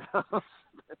am at my house.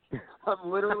 I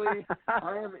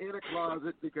am in a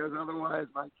closet because otherwise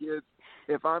my kids,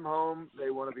 if I'm home,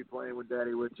 they want to be playing with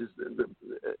Daddy, which is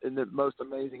the most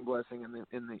amazing blessing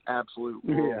in the absolute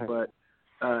world. Yeah. But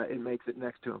it makes it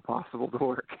next to impossible to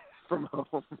work from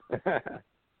home.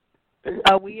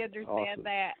 Oh, we understand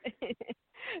that.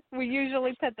 We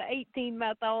usually put the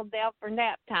 18-month-old down for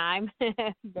nap time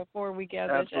before we go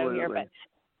to the show here. But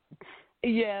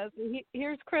yes,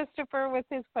 here's Christopher with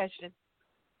his question.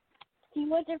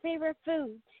 What's your favorite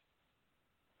food?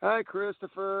 Hi,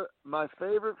 Christopher. My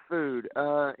favorite food,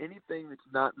 anything that's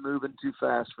not moving too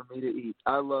fast for me to eat.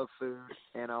 I love food,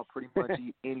 and I'll pretty much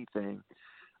eat anything.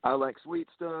 I like sweet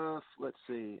stuff. Let's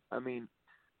see. I mean,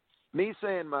 me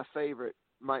saying my favorite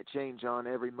might change on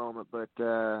every moment, but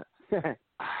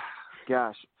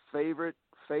gosh, favorite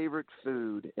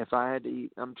food. If I had to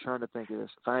eat, I'm trying to think of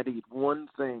this. If I had to eat one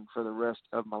thing for the rest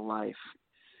of my life,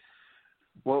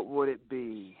 what would it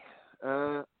be?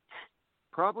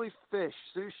 Probably fish,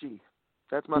 sushi.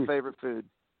 That's my favorite food.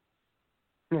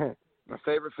 My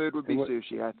favorite food would be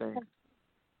sushi, I think.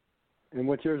 And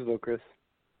what's yours, though, Chris?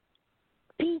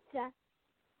 Pizza.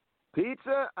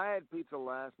 Pizza? I had pizza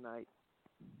last night.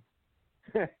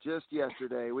 Just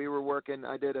yesterday. We were working.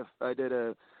 I did a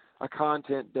a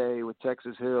content day with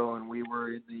Texas Hill, and we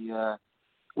were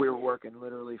we were working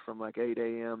literally from like 8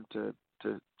 a.m. to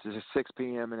 6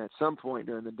 p.m. And at some point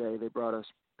during the day, they brought us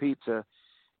pizza,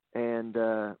 and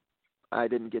I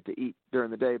didn't get to eat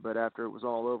during the day, but after it was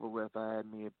all over with, I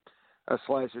had me a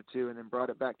slice or two, and then brought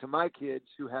it back to my kids,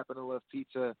 who happen to love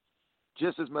pizza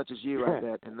just as much as you, I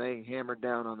bet, and they hammered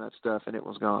down on that stuff, and it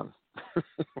was gone.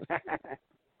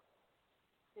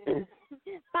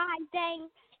 Bye,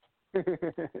 thanks.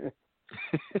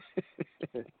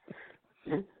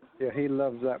 Yeah, he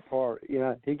loves that part. You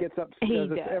know, he gets upset He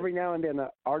does. every now and then. The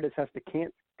artist has to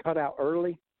can't cut out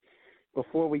early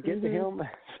before we get to him,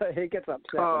 so he gets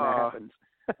upset when that happens.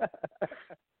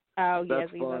 Oh, yes,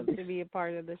 That's he fun. loves to be a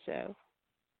part of the show.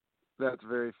 That's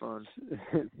very fun.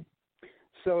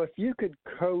 So if you could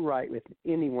co-write with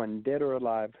anyone, dead or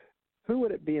alive, who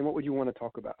would it be, and what would you want to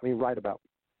talk about? I mean, write about?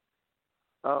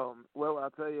 Well,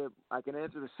 I'll tell you, I can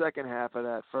answer the second half of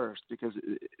that first, because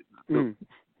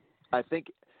I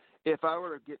think if I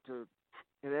were to get to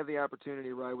and have the opportunity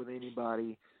to write with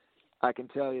anybody, I can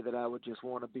tell you that I would just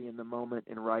want to be in the moment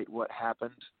and write what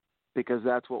happened, because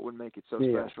that's what would make it so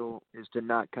special, is to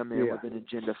not come in with an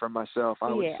agenda for myself.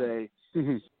 I would say,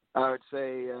 you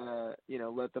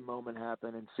know, let the moment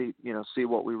happen and see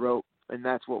what we wrote, and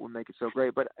that's what would make it so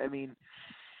great. But I mean,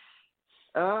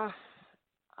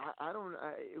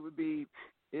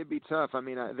 it'd be tough. I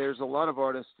mean, there's a lot of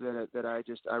artists that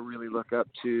I really look up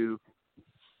to,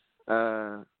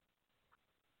 that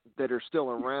are still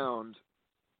around.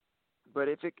 But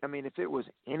if it was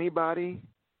anybody,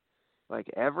 like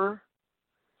ever,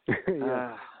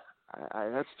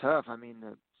 that's tough. I mean,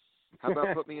 how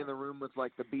about put me in the room with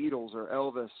like the Beatles or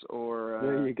Elvis or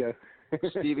there you go.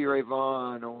 Stevie Ray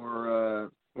Vaughan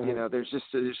or you know, there's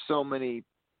so many.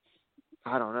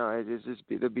 I don't know.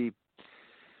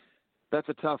 That's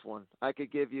a tough one. I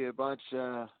could give you a bunch.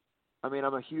 I mean,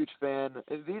 I'm a huge fan.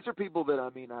 These are people that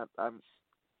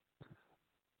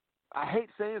I hate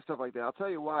saying stuff like that. I'll tell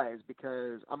you why. Is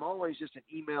because I'm always just an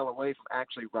email away from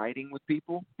actually writing with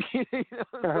people. You know?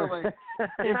 So like,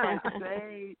 if I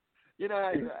say, you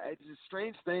know, it's a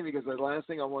strange thing, because the last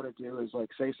thing I want to do is like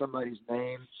say somebody's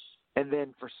name, and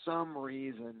then for some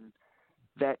reason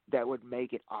that would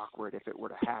make it awkward if it were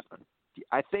to happen.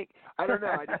 I don't know.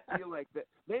 I just feel like that.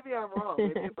 Maybe I'm wrong.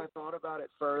 Maybe if I thought about it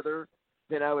further,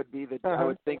 then I would I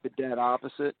would think the dead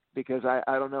opposite, because I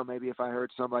don't know. Maybe if I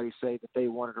heard somebody say that they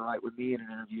wanted to write with me in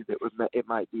an interview, it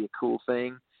might be a cool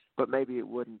thing, but maybe it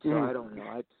wouldn't. So I don't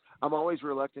know. I'm always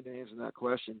reluctant to answer that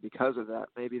question because of that.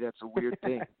 Maybe that's a weird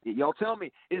thing. Y'all tell me,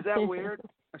 is that weird?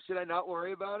 Or should I not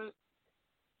worry about it?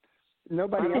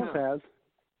 Nobody else has.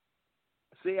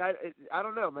 See, I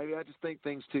don't know. Maybe I just think of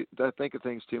things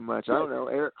too much. I don't know.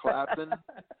 Eric Clapton,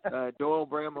 Doyle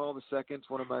Bramhall II's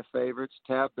one of my favorites.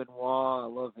 Tab Benoit, I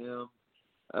love him.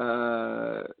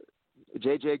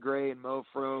 J.J. Gray and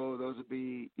Mofro, those would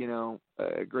be, you know,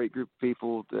 a great group of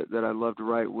people that I love to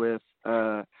write with.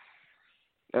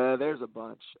 There's a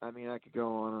bunch. I mean, I could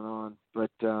go on and on,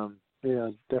 but yeah,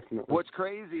 definitely. What's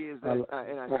crazy is that,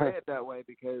 and I say it that way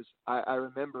because I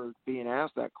remember being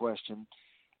asked that question.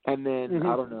 And then,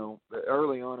 I don't know,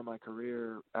 early on in my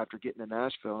career, after getting to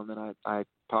Nashville, and then I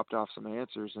popped off some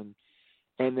answers. And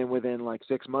then within like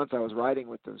 6 months, I was writing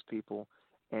with those people.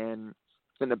 And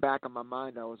in the back of my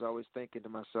mind, I was always thinking to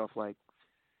myself, like,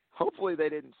 hopefully they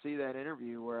didn't see that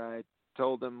interview where I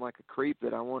told them like a creep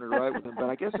that I wanted to write with them.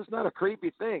 But I guess it's not a creepy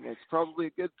thing. It's probably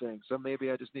a good thing. So maybe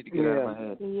I just need to get out of my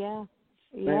head. Yeah.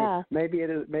 Yeah. Maybe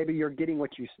it is. Maybe you're getting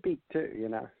what you speak too, you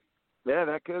know. Yeah,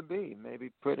 that could be. Maybe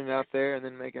putting it out there and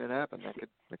then making it happen.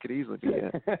 That could easily be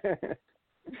it.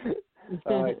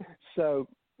 All right. So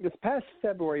this past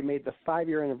February made the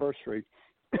 5-year anniversary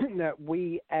that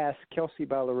we asked Kelsea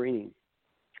Ballerini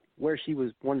where she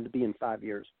wanted to be in 5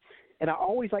 years. And I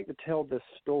always like to tell this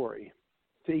story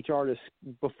to each artist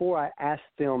before I ask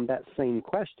them that same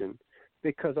question,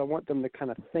 because I want them to kind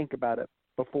of think about it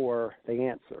before they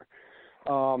answer.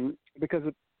 Because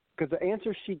the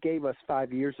answer she gave us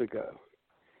 5 years ago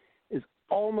is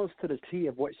almost to the T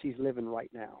of what she's living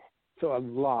right now. So a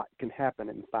lot can happen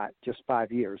in just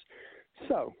 5 years.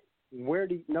 So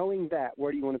knowing that,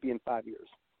 where do you want to be in 5 years?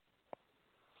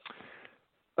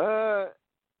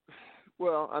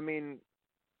 Well, I mean,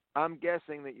 I'm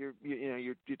guessing that you're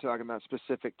talking about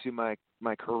specific to my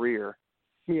career.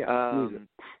 Yeah. Music.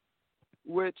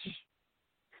 Which,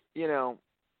 you know,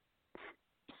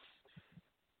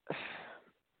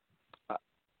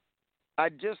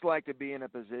 I'd just like to be in a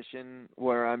position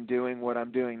where I'm doing what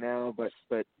I'm doing now, but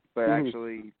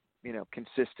actually, you know,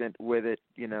 consistent with it.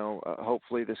 You know,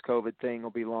 hopefully this COVID thing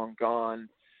will be long gone.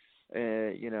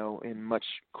 in much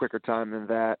quicker time than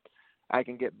that, I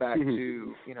can get back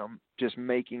to, just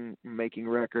making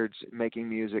records, making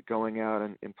music, going out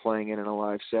and playing it in a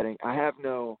live setting. I have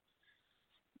no,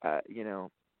 let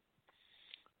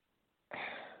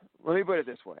me put it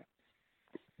this way.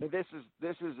 This is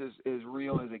as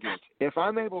real as it gets. If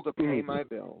I'm able to pay my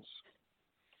bills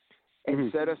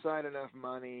and set aside enough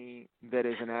money that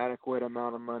is an adequate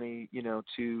amount of money,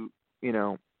 to,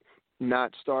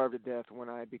 not starve to death when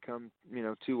I become,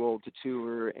 too old to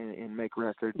tour and make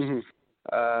records,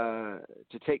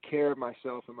 to take care of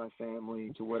myself and my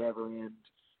family to whatever end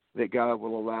that God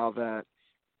will allow that.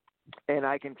 And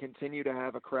I can continue to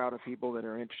have a crowd of people that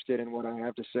are interested in what I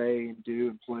have to say and do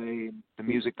and play and the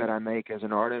music that I make as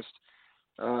an artist.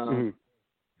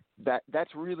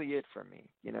 That's really it for me.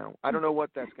 I don't know what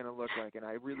that's going to look like, and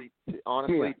I really,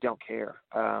 honestly, don't care.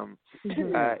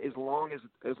 As long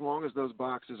as those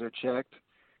boxes are checked,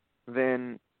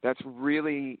 then that's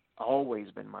really always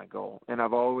been my goal, and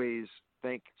I've always,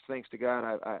 thanks to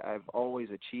God, I've always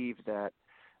achieved that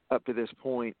up to this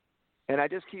point. And I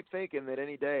just keep thinking that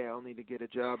any day I'll need to get a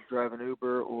job driving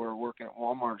Uber or working at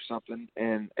Walmart or something,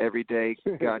 and every day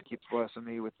God keeps blessing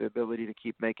me with the ability to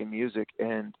keep making music.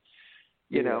 And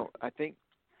I think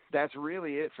that's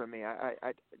really it for me. I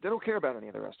don't care about any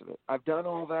of the rest of it. I've done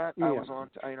all that. I was on,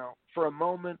 for a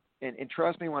moment, and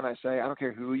trust me when I say I don't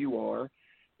care who you are,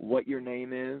 what your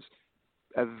name is,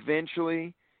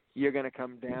 eventually you're going to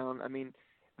come down. I mean,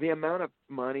 the amount of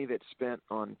money that's spent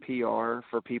on PR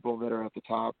for people that are at the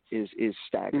top is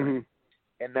staggering.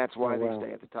 And that's why they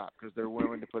stay at the top, because they're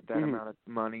willing to put that amount of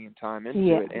money and time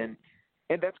into it.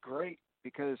 And that's great.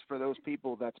 Because for those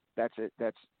people, that's it.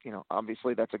 That's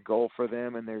obviously that's a goal for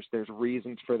them, and there's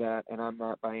reasons for that. And I'm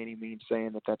not by any means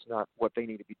saying that that's not what they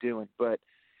need to be doing, but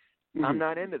I'm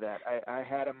not into that. I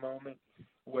had a moment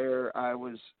where I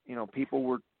was, people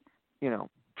were,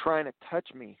 trying to touch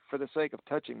me for the sake of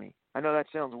touching me. I know that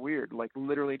sounds weird, like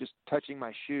literally just touching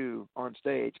my shoe on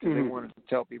stage because they wanted to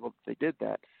tell people that they did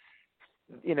that.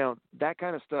 That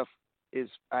kind of stuff is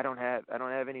I don't have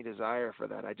any desire for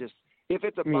that. If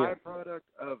it's a byproduct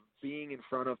of being in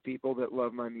front of people that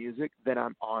love my music, then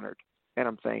I'm honored and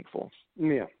I'm thankful.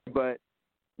 Yeah. But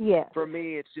for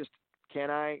me, it's just,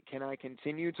 can I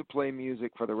continue to play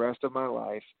music for the rest of my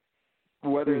life,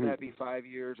 whether that be 5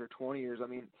 years or 20 years? I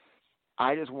mean,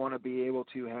 I just want to be able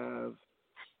to have,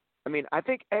 I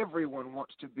think everyone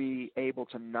wants to be able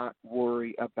to not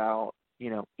worry about,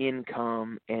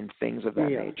 income and things of that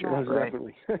nature. Right?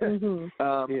 Definitely.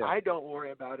 I don't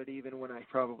worry about it even when I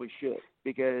probably should,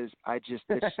 because it's just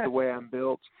the way I'm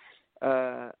built.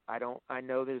 I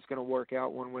know that it's going to work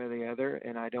out one way or the other,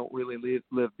 and I don't really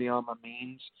live beyond my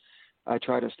means. I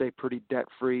try to stay pretty debt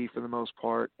free for the most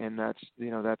part, and that's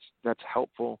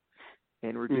helpful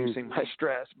in reducing my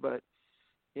stress. But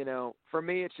for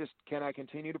me, it's just, can I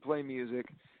continue to play music?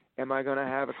 Am I going to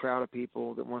have a crowd of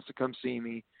people that wants to come see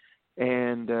me?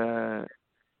 And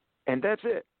that's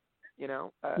it.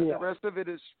 The rest of it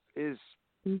is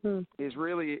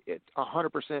really, it's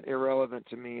 100% irrelevant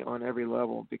to me on every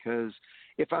level, because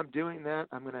if I'm doing that,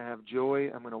 I'm going to have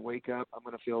joy. I'm going to wake up. I'm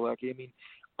going to feel lucky.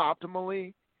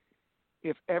 Optimally,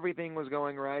 if everything was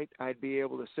going right, I'd be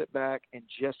able to sit back and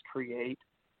just create,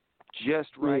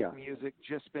 just write music,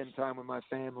 just spend time with my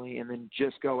family, and then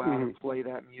just go out and play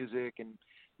that music, and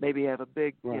maybe have a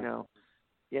big,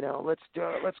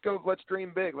 let's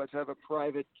dream big. Let's have a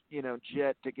private,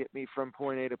 jet to get me from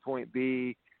point A to point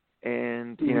B,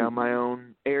 and, my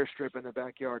own airstrip in the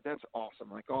backyard. That's awesome.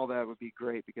 Like, all that would be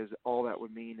great, because all that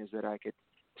would mean is that I could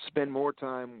spend more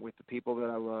time with the people that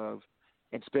I love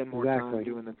and spend more time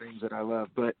doing the things that I love.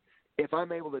 But if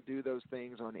I'm able to do those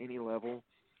things on any level,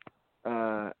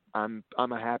 I'm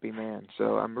a happy man.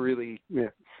 So I'm really,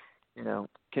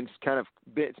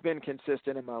 it's been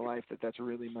consistent in my life that's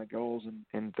really my goals,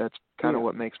 and that's kind of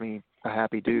what makes me a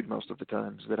happy dude most of the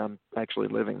times, that I'm actually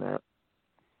living that.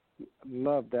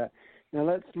 Love that. Now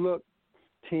let's look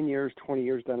 10 years, 20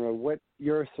 years down the road. What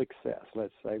your success,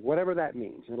 let's say, whatever that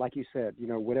means. And like you said,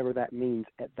 whatever that means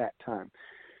at that time,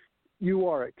 you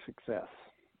are a success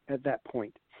at that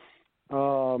point.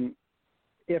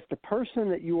 If the person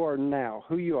that you are now,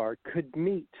 who you are, could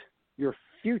meet your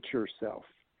future self,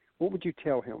 what would you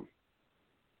tell him?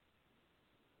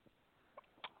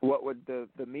 What would the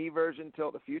me version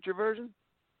tell the future version?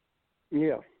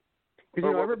 Yeah.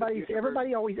 Because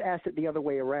everybody always asks it the other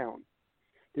way around.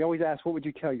 They always ask, what would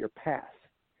you tell your past?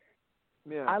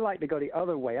 Yeah. I like to go the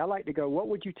other way. I like to go, what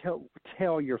would you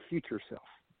tell your future self?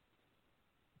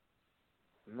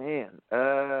 Man,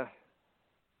 I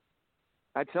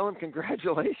tell him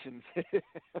congratulations.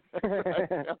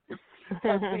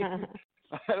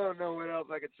 I don't know what else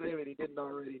I could say that he didn't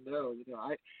already know.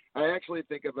 I actually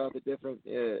think about the different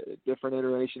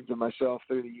iterations of myself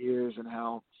through the years and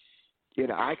how,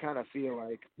 I kind of feel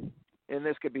like, and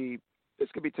this could be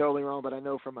totally wrong, but I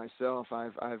know for myself,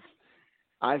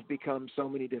 I've become so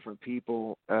many different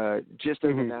people just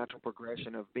as a natural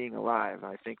progression of being alive.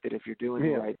 I think that if you're doing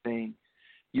the right thing,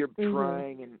 you're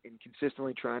trying and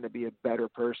consistently trying to be a better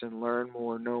person, learn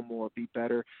more, know more, be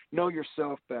better, know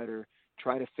yourself better,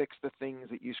 try to fix the things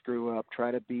that you screw up,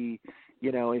 try to be,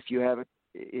 if you have an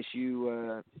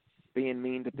issue being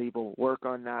mean to people, work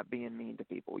on not being mean to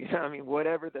people.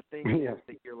 Whatever the thing is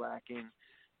that you're lacking,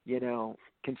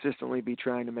 consistently be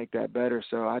trying to make that better.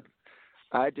 So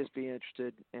I'd just be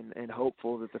interested and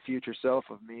hopeful that the future self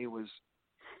of me was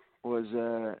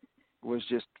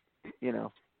just,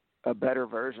 a better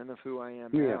version of who I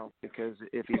am now, because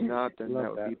if he's not, then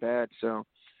that would be bad. So,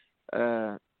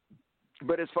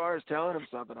 but as far as telling him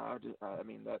something,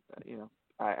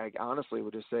 I honestly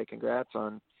would just say congrats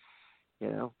on,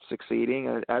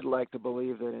 succeeding. I'd like to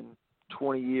believe that in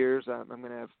 20 years, I'm going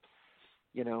to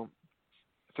have,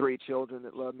 3 children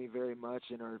that love me very much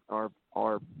and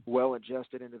are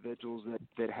well-adjusted individuals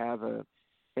that have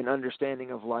an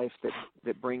understanding of life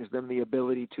that brings them the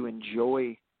ability to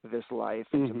enjoy this life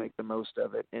and to make the most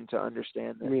of it, and to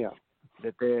understand that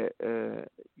they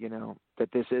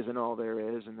that this isn't all there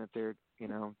is, and that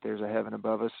there's a heaven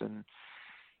above us,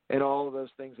 and all of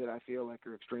those things that I feel like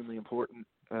are extremely important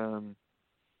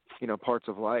parts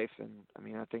of life. And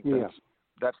I think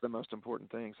that's the most important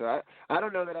thing. So I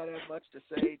don't know that I'd have much to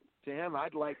say to him.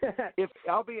 I'd like, if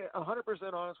I'll be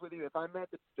 100% honest with you, if I met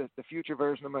the future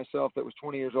version of myself that was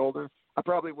 20 years older, I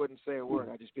probably wouldn't say a word.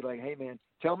 I'd just be like, hey man,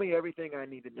 tell me everything I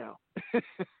need to know.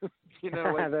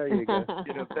 There you go.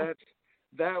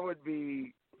 That would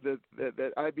be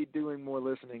that I'd be doing more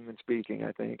listening than speaking,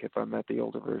 I think, if I met the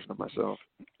older version of myself.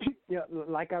 Yeah.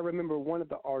 Like I remember one of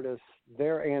the artists,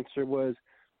 their answer was,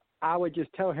 I would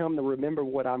just tell him to remember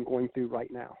what I'm going through right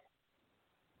now.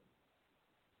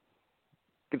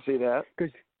 I can see that.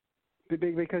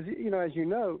 Because as you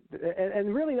know,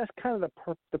 and really that's kind of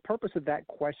the purpose of that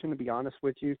question, to be honest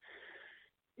with you,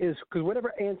 is because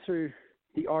whatever answer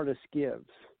the artist gives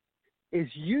is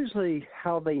usually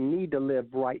how they need to live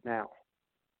right now.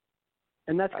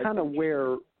 And that's kind of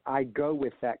where I go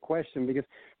with that question,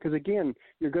 because again,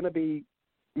 you're going to be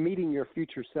meeting your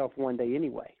future self one day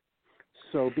anyway.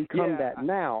 So become that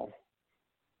now.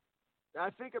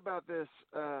 I think about this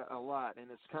a lot, and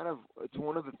it's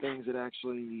one of the things that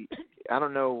actually, I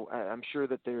don't know, I'm sure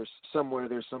that there's some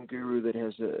guru that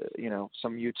has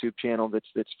some YouTube channel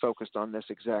that's focused on this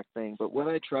exact thing. But what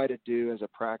I try to do as a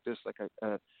practice, like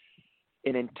an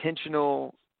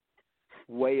intentional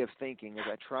way of thinking, is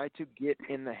I try to get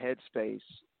in the headspace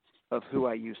of who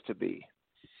I used to be.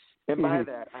 And by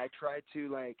that, I try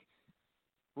to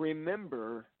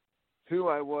remember who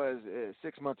I was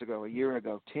 6 months ago, a year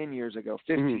ago, 10 years ago,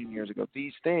 15 years ago,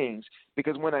 these things,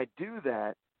 because when I do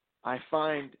that, I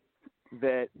find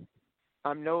that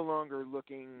I'm no longer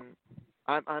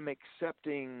I'm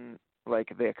accepting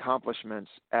the accomplishments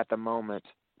at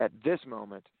this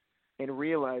moment, and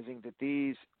realizing that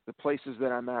the places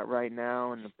that I'm at right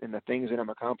now and the things that I'm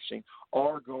accomplishing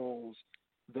are goals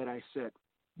that I set,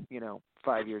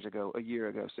 5 years ago, a year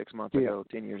ago, 6 months ago,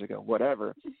 10 years ago,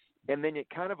 whatever. And then it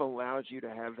kind of allows you to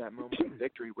have that moment of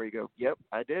victory where you go, yep,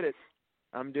 I did it.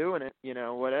 I'm doing it,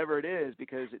 whatever it is,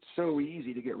 because it's so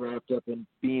easy to get wrapped up in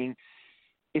being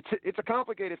 – it's a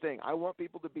complicated thing. I want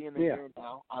people to be in the here and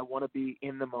now. I want to be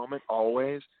in the moment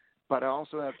always, but I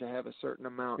also have to have a certain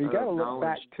amount of knowledge. You got to look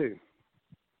back too.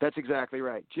 That's exactly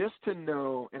right. Just to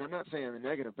know, and I'm not saying in the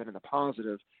negative, but in the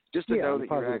positive, just to know that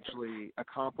you're actually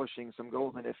accomplishing some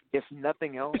goals. And if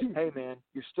nothing else, hey man,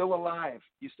 you're still alive.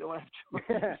 You still have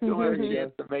a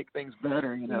chance to make things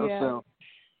better, So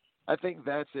I think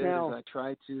that's it. Now, is I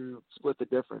try to split the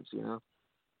difference, Now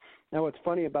what's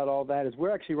funny about all that is we're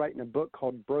actually writing a book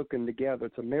called Broken Together.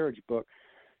 It's a marriage book.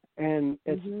 And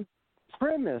its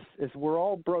premise is we're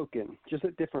all broken, just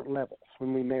at different levels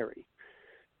when we marry.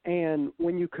 And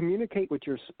when you communicate with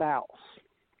your spouse,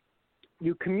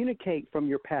 you communicate from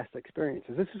your past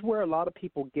experiences. This is where a lot of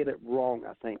people get it wrong,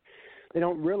 I think. They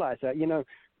don't realize that.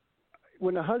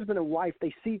 When a husband and wife,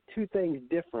 they see two things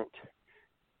different.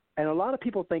 And a lot of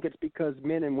people think it's because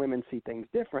men and women see things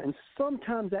different. And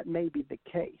sometimes that may be the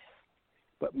case.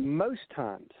 But most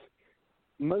times,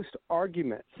 most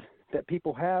arguments that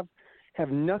people have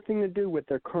nothing to do with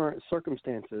their current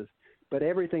circumstances, but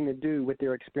everything to do with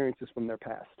their experiences from their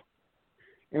past.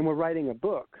 And we're writing a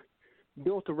book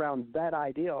built around that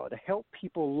idea to help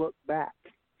people look back.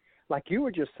 like you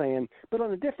were just saying, but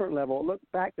on a different level, look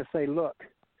back to say, look,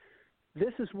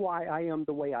 this is why I am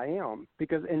the way I am.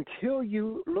 Because until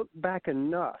you look back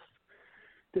enough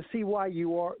to see why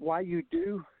you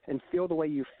do and feel the way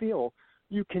you feel,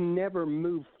 you can never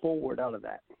move forward out of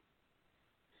that.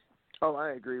 Oh,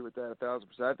 I agree with that 1,000%.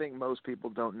 I think most people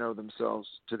don't know themselves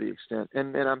to the extent,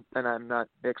 and I'm not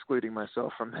excluding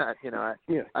myself from that.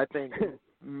 I think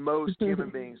most human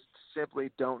beings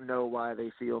simply don't know why they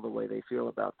feel the way they feel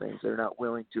about things. They're not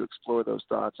willing to explore those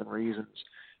thoughts and reasons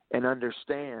and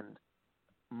understand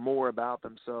more about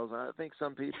themselves. I think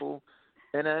some people,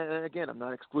 and again, I'm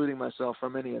not excluding myself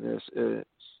from any of this,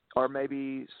 are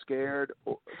maybe scared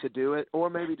to do it, or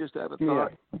maybe just haven't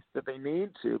thought that they need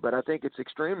to. But I think it's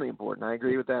extremely important. I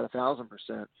agree with that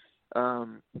 1,000%.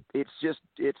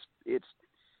 It's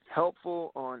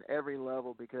helpful on every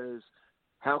level, because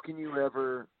how can you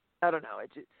ever? I don't know.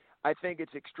 I think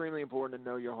it's extremely important to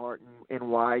know your heart and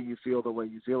why you feel the way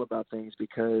you feel about things,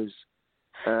 because.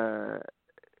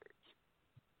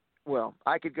 Well,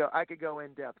 I could go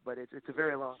in depth, but it's a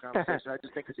very long conversation. I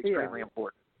just think it's extremely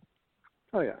important.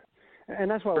 Oh yeah, and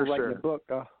that's why we're writing the book,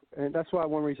 and that's why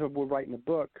one reason we're writing the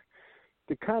book,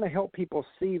 to kind of help people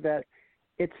see that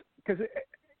it's, because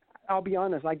I'll be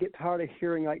honest, I get tired of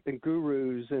hearing like the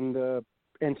gurus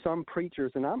and some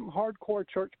preachers, and I'm a hardcore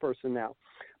church person now,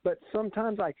 but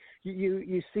sometimes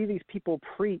you see these people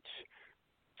preach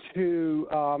to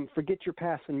forget your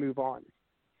past and move on.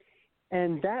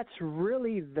 And that's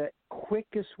really the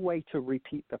quickest way to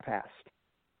repeat the past.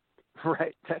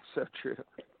 Right. That's so true.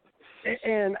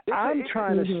 And I'm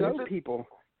trying to show people.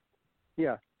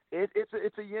 Yeah.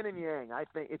 It's a yin and yang. I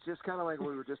think it's just kind of like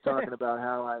we were just talking about,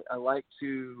 how I like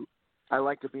to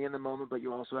be in the moment, but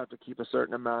you also have to keep a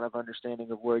certain amount of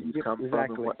understanding of where you've come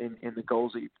from and the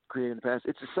goals that you've created in the past.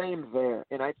 It's the same there.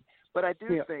 But I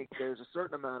do think there's a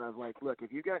certain amount of like, look,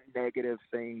 if you got negative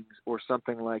things or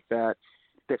something like that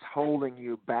that's holding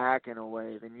you back in a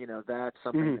way, then that's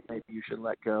something that maybe you should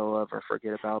let go of or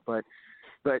forget about. But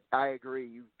I agree,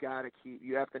 you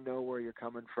have to know where you're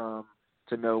coming from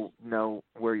to know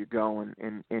where you're going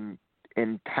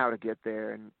and how to get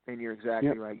there. And you're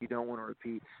exactly right. You don't want to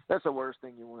repeat. That's the worst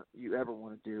thing you ever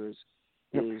want to do is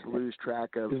lose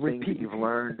track of things that you've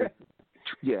learned.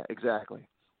 Yeah, exactly.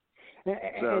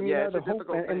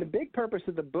 And the big purpose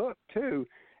of the book too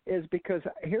is because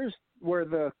here's where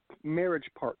the marriage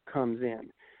part comes in,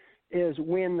 is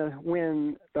when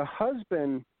the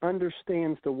husband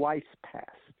understands the wife's past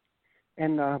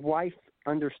and the wife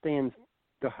understands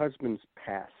the husband's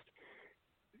past,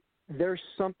 there's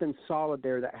something solid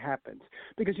there that happens.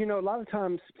 Because, a lot of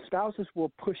times spouses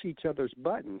will push each other's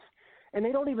buttons, and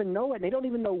they don't even know it, and they don't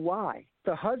even know why.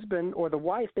 The husband or the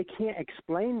wife, they can't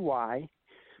explain why,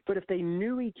 but if they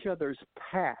knew each other's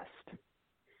past,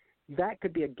 that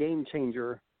could be a game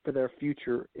changer for their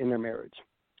future in their marriage.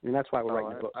 And that's why we're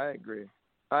writing the book. I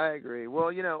agree. Well,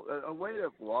 a way to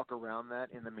walk around that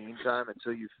in the meantime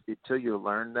until you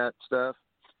learn that stuff.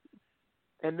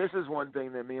 And this is one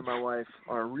thing that me and my wife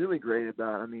are really great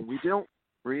about. I mean, we don't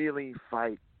really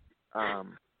fight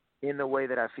in the way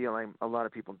that I feel like a lot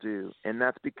of people do. And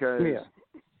that's because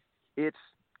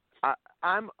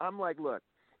I'm like, look,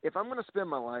 if I'm going to spend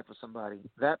my life with somebody,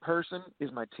 that person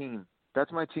is my team.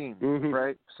 That's my team,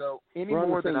 right? So any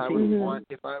more than I would want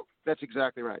that's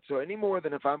exactly right. So any more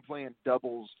than if I'm playing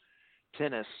doubles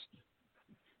tennis,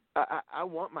 I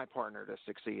want my partner to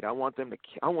succeed. I want them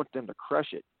to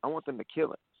crush it. I want them to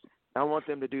kill it. I want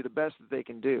them to do the best that they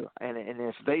can do. And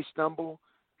if they stumble,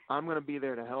 I'm going to be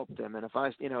there to help them. And if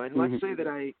and let's say that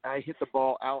I hit the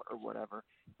ball out or whatever,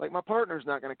 like my partner's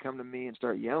not going to come to me and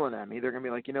start yelling at me. They're going to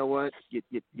be like, you know what, you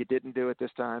didn't do it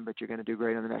this time, but you're going to do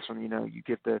great on the next one. You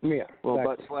get the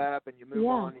butt slap and you move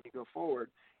on and you go forward.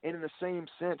 And in the same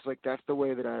sense, like that's the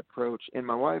way that I approach, and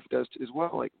my wife does as well,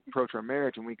 like approach our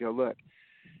marriage. And we go, look,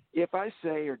 if I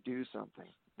say or do something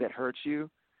that hurts you,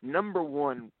 number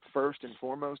one, first and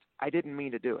foremost, I didn't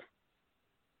mean to do it.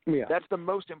 Yeah. That's the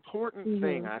most important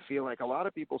thing. I feel like a lot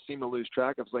of people seem to lose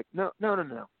track of. Like, no.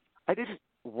 I didn't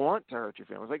want to hurt your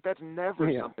feelings. Like, that's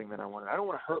never something that I wanted. I don't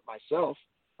want to hurt myself.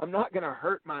 I'm not going to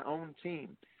hurt my own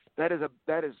team. That is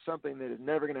something that is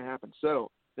never going to happen.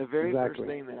 So the very first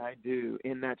thing that I do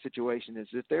in that situation is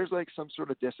if there's like some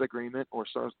sort of disagreement or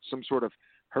some sort of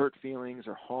hurt feelings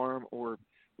or harm or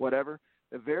whatever,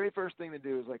 the very first thing to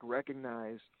do is like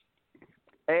recognize,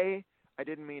 I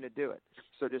didn't mean to do it.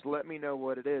 So just let me know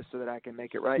what it is so that I can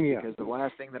make it right. Because the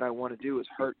last thing that I want to do is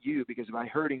hurt you, because by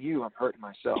hurting you, I'm hurting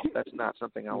myself. That's not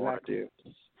something I want to do.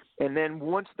 And then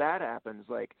once that happens,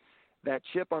 like that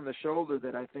chip on the shoulder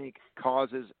that I think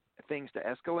causes things to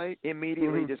escalate,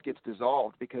 immediately just gets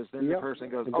dissolved, because then the person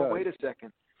goes, it oh, does. wait a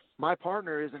second, my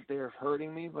partner isn't there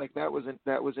hurting me, like that was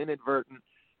inadvertent,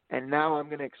 and now I'm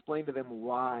going to explain to them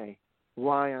why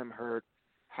I'm hurt,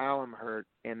 how I'm hurt,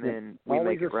 and then we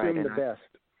always make it right. assume the best.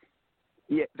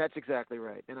 Yeah, that's exactly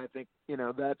right. And I think,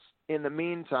 that's in the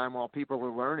meantime, while people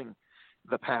are learning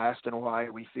the past and why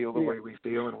we feel the way we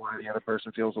feel and why the other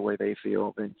person feels the way they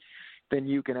feel, then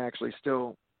you can actually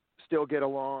still get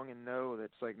along and know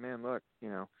that's like, man, look,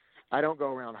 I don't go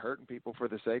around hurting people for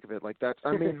the sake of it. Like that's,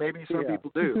 I mean, maybe some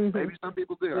people do. Maybe some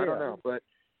people do. I don't know. But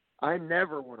I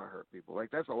never want to hurt people.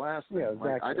 Like that's the last thing. Yeah,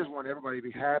 exactly. Like I just want everybody to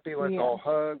be happy. Let's all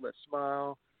hug. Let's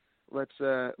smile.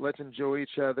 Let's enjoy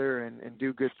each other and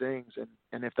do good things.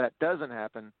 And if that doesn't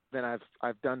happen, then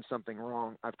I've done something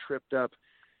wrong. I've tripped up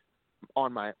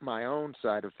on my own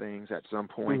side of things at some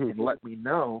point, and let me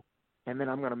know, and then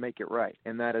I'm going to make it right.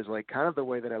 And that is like kind of the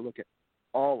way that I look at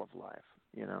all of life,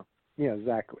 Yeah,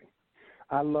 exactly.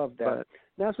 I love that. But,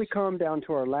 now, as we come down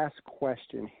to our last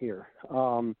question here,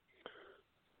 and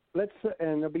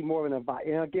there'll be more of an advice.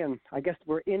 And again, I guess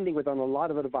we're ending with on a lot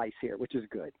of advice here, which is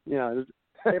good.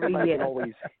 Everybody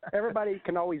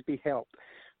can always be helped.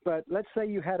 But let's say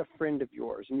you had a friend of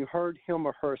yours and you heard him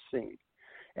or her sing,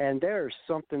 and there's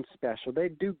something special. They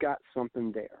do got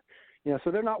something there.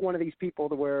 So they're not one of these people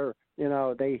to where,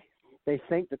 they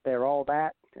think that they're all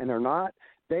that and they're not.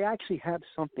 They actually have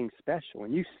something special,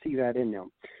 and you see that in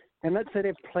them. And let's say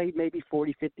they've played maybe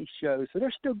 40, 50 shows, so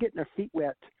they're still getting their feet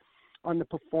wet on the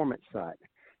performance side.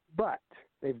 But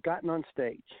they've gotten on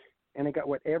stage, and they got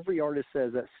what every artist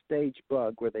says, that stage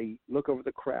bug, where they look over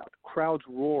the crowd's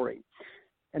roaring,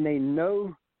 and they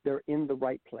know they're in the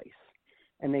right place.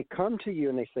 And they come to you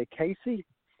and they say, Casey,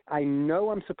 I know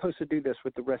I'm supposed to do this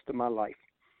with the rest of my life.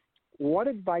 What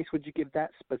advice would you give that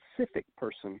specific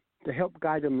person to help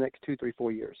guide them the next 2, 3,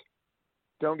 4 years?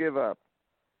 Don't give up.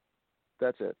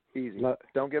 That's it. Easy.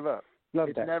 Don't give up.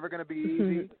 It's never going to be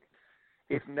easy.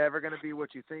 It's never going to be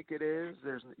what you think it is.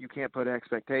 You can't put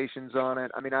expectations on it.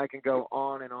 I mean, I can go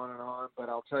on and on and on, but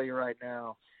I'll tell you right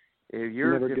now, if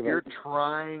you're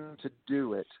trying to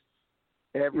do it,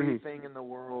 everything in the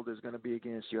world is going to be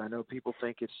against you. I know people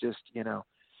think it's just,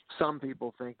 some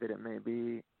people think that it may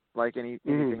be like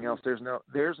anything else. There's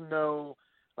no,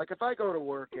 like if I go to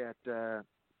work at,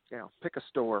 pick a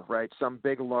store, right? Some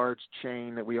big, large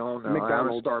chain that we all know.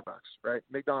 McDonald's. Starbucks, right?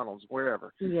 McDonald's,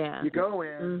 wherever. Yeah. You go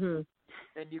in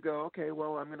and you go, okay,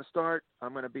 well, I'm going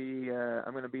to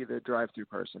be the drive-through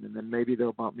person, and then maybe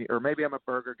they'll bump me, or maybe I'm a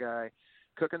burger guy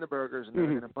cooking the burgers, and they're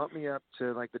going to bump me up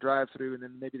to like the drive-through, and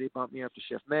then maybe they bump me up to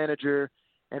shift manager,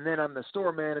 and then I'm the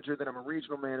store manager, then I'm a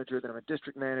regional manager, then I'm a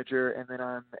district manager, and then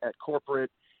I'm at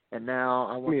corporate, and now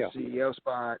I want the CEO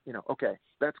spot. Okay,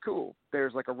 that's cool.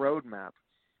 There's like a roadmap.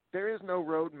 There is no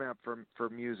roadmap for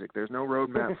music. There's no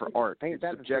roadmap for art. It's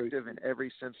subjective in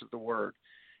every sense of the word.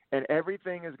 And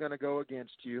everything is going to go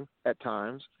against you at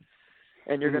times,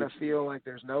 and you're going to feel like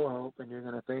there's no hope, and you're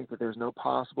going to think that there's no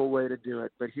possible way to do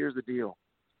it. But here's the deal.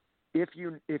 If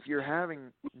you're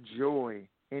having joy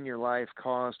in your life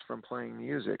caused from playing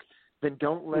music, then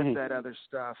don't let that other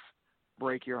stuff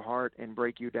break your heart and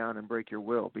break you down and break your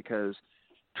will, because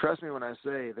trust me when I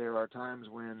say there are times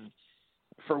when,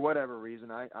 for whatever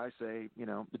reason, I say,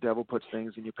 the devil puts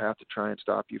things in your path to try and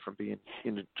stop you from being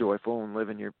joyful and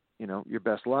living your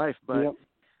best life. But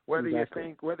whether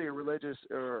you're religious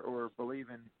or believe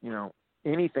in,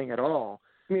 anything at all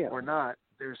or not,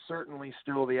 there's certainly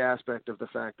still the aspect of the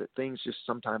fact that things just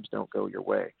sometimes don't go your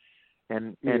way.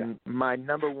 And my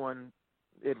number one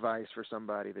advice for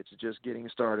somebody that's just getting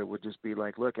started would just be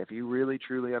like, look, if you really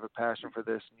truly have a passion for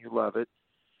this and you love it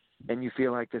and you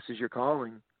feel like this is your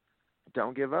calling,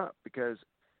 don't give up, because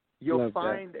you'll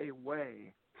find a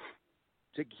way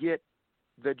to get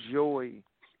the joy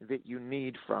that you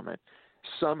need from it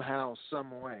somehow,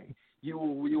 some way. You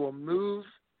will move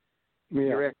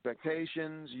your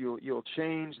expectations. You'll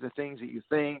change the things that you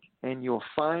think, and you'll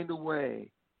find a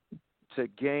way to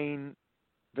gain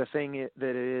the thing that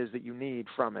it is that you need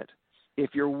from it, if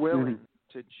you're willing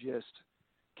to just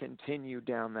continue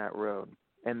down that road.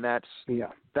 And that's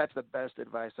the best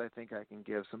advice I think I can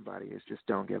give somebody, is just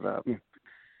don't give up.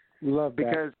 Love that.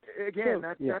 Because again,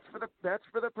 that's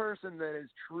for the person that is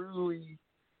truly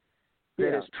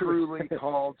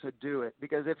called to do it.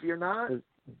 Because if you're not,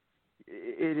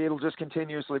 it'll just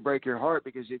continuously break your heart,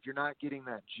 because if you're not getting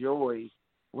that joy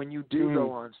when you do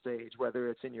go on stage, whether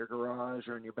it's in your garage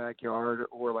or in your backyard,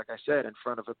 or like I said, in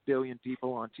front of 1 billion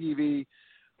people on TV,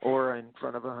 or in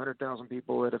front of 100,000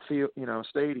 people at a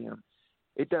stadium,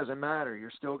 it doesn't matter.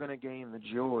 You're still going to gain the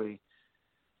joy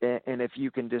And if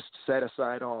you can just set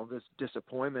aside all this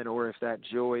disappointment, or if that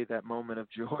joy, that moment of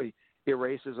joy,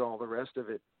 erases all the rest of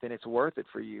it, then it's worth it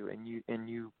for you, and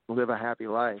you live a happy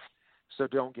life. So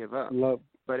don't give up.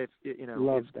 But if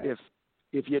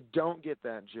you don't get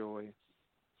that joy,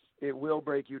 it will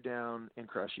break you down and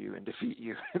crush you and defeat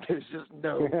you. There's just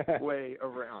no way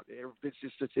around it. It's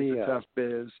just a tough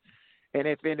biz. And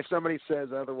if somebody says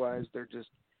otherwise, they're just,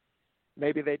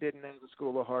 maybe they didn't have the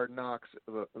school of hard knocks,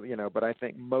 but I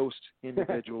think most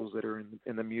individuals that are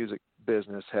in the music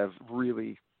business have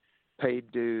really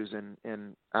paid dues,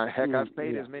 and I've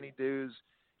paid as many dues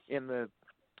in the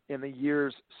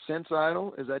years since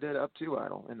Idol as I did up to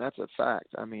Idol, and that's a fact.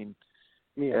 I mean,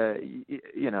 you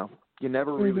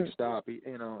never really stop,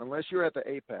 unless you're at the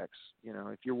apex.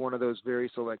 If you're one of those very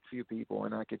select few people,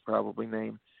 and I could probably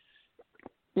name,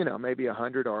 maybe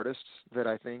 100 artists that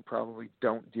I think probably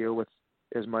don't deal with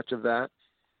as much of that,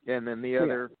 and then the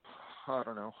other, I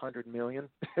don't know, 100 million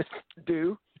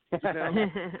do.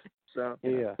 So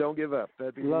don't give up.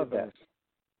 That'd be Love that.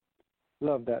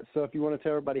 Love that. So if you want to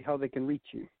tell everybody how they can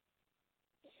reach you.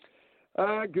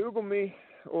 Google me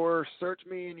or search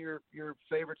me in your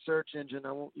favorite search engine.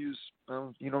 I won't use.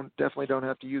 Definitely don't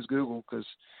have to use Google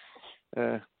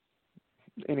because.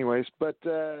 Anyways, but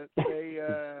the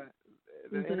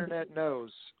internet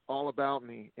knows all about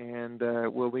me, and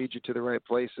will lead you to the right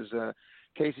places.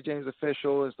 Casey James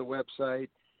Official is the website.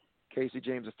 Casey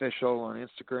James Official on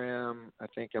Instagram. I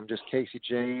think I'm just Casey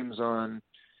James on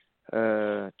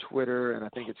Twitter, and I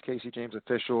think it's Casey James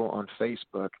Official on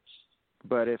Facebook.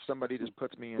 But if somebody just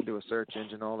puts me into a search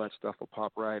engine, all that stuff will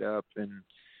pop right up. And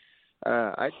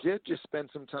I did just spend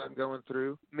some time going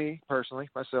through, me personally,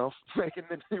 myself, making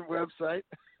the new website.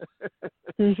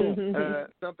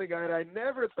 Something I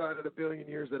never thought in a billion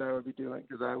years that I would be doing,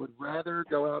 because I would rather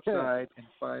go outside and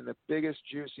find the biggest,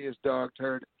 juiciest dog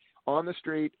turd on the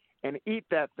street and eat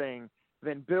that thing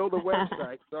than build a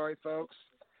website. Sorry, folks.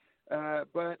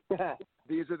 But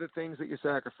these are the things that you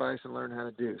sacrifice and learn how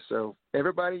to do. So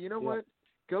everybody, what?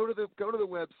 Go to the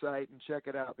website and check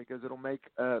it out, because it'll make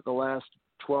the last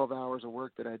 12 hours of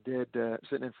work that I did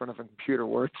sitting in front of a computer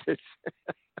worth it.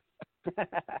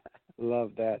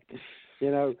 Love that.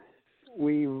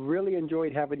 We really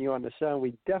enjoyed having you on the show.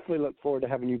 We definitely look forward to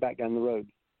having you back down the road.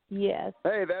 Yes.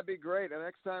 Hey, that'd be great. And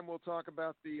next time we'll talk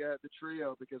about the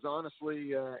trio, because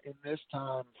honestly, in this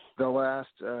time, the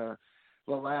last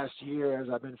year, as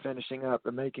I've been finishing up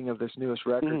the making of this newest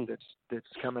record that's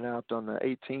coming out on the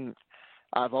 18th,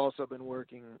 I've also been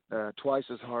working twice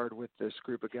as hard with this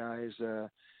group of guys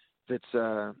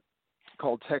that's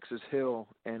called Texas Hill,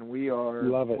 and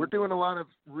we're doing a lot of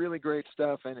really great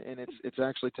stuff, and it's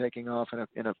actually taking off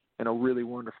in a really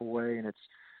wonderful way, and it's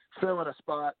filling a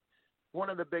spot. One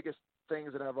of the biggest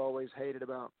things that I've always hated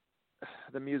about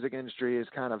the music industry is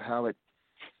kind of how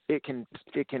it can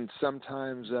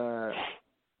sometimes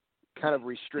kind of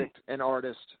restrict an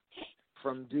artist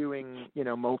from doing,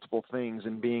 multiple things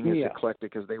and being as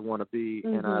eclectic as they want to be.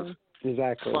 And I've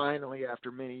finally,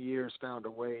 after many years, found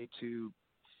a way to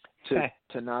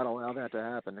not allow that to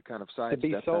happen, to kind of sidestep to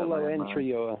be solo and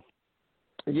trio.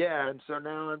 Yeah, and so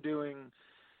now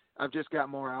I've just got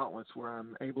more outlets where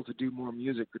I'm able to do more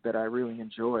music that I really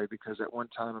enjoy, because at one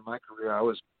time in my career I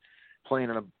was playing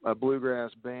in a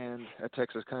bluegrass band, a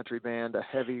Texas country band, a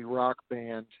heavy rock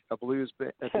band, a blues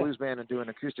band, and doing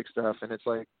acoustic stuff, and it's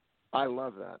like, I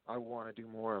love that. I want to do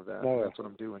more of that. That's what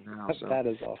I'm doing now. So. That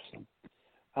is awesome.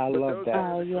 I love that.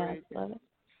 Oh, yeah, love it.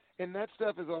 And that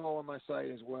stuff is all on my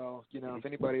site as well. If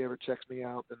anybody ever checks me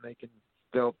out, then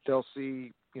they'll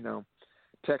see,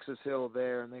 Texas Hill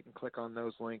there, and they can click on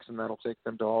those links, and that'll take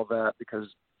them to all that, because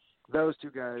those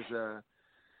two guys,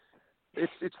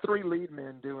 it's three lead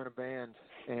men doing a band,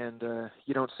 and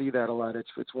you don't see that a lot.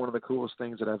 It's one of the coolest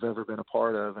things that I've ever been a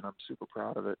part of, and I'm super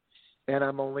proud of it. And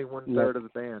I'm only 1/3 of the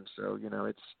band, so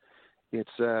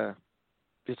it's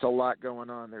a lot going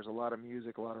on. There's a lot of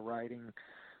music, a lot of writing,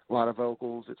 a lot of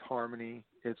vocals. It's harmony.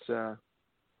 It's a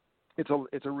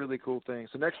really cool thing.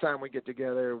 So next time we get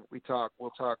together, we'll talk.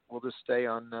 We'll just stay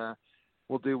on.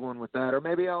 We'll do one with that, or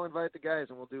maybe I'll invite the guys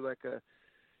and we'll do like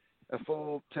a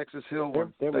full Texas Hill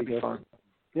one. That'd be fun.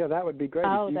 Yeah, that would be great.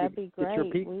 Oh, that'd be great.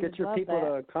 Get your people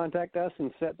to contact us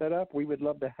and set that up. We would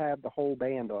love to have the whole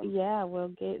band on. Yeah, we'll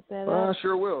get set up. I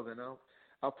sure will. Then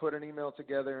I'll put an email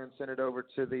together and send it over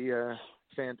to the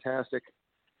fantastic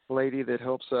lady that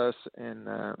helps us, and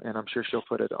I'm sure she'll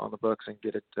put it on the books and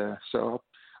get it. So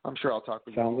I'm sure I'll talk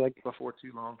with you before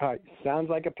too long. All right, sounds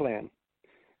like a plan.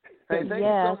 Hey, thank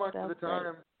you so much for the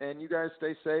time, and you guys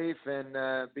stay safe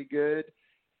and be good,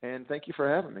 and thank you for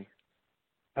having me.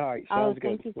 All right, sounds good.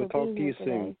 Thank you for we'll talk to you today.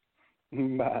 soon.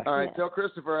 Bye. All right, Yeah. tell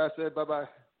Christopher I said bye-bye.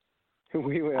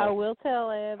 We will. I will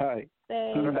tell him. All right.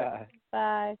 Thanks. Bye.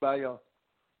 Bye. Bye, y'all.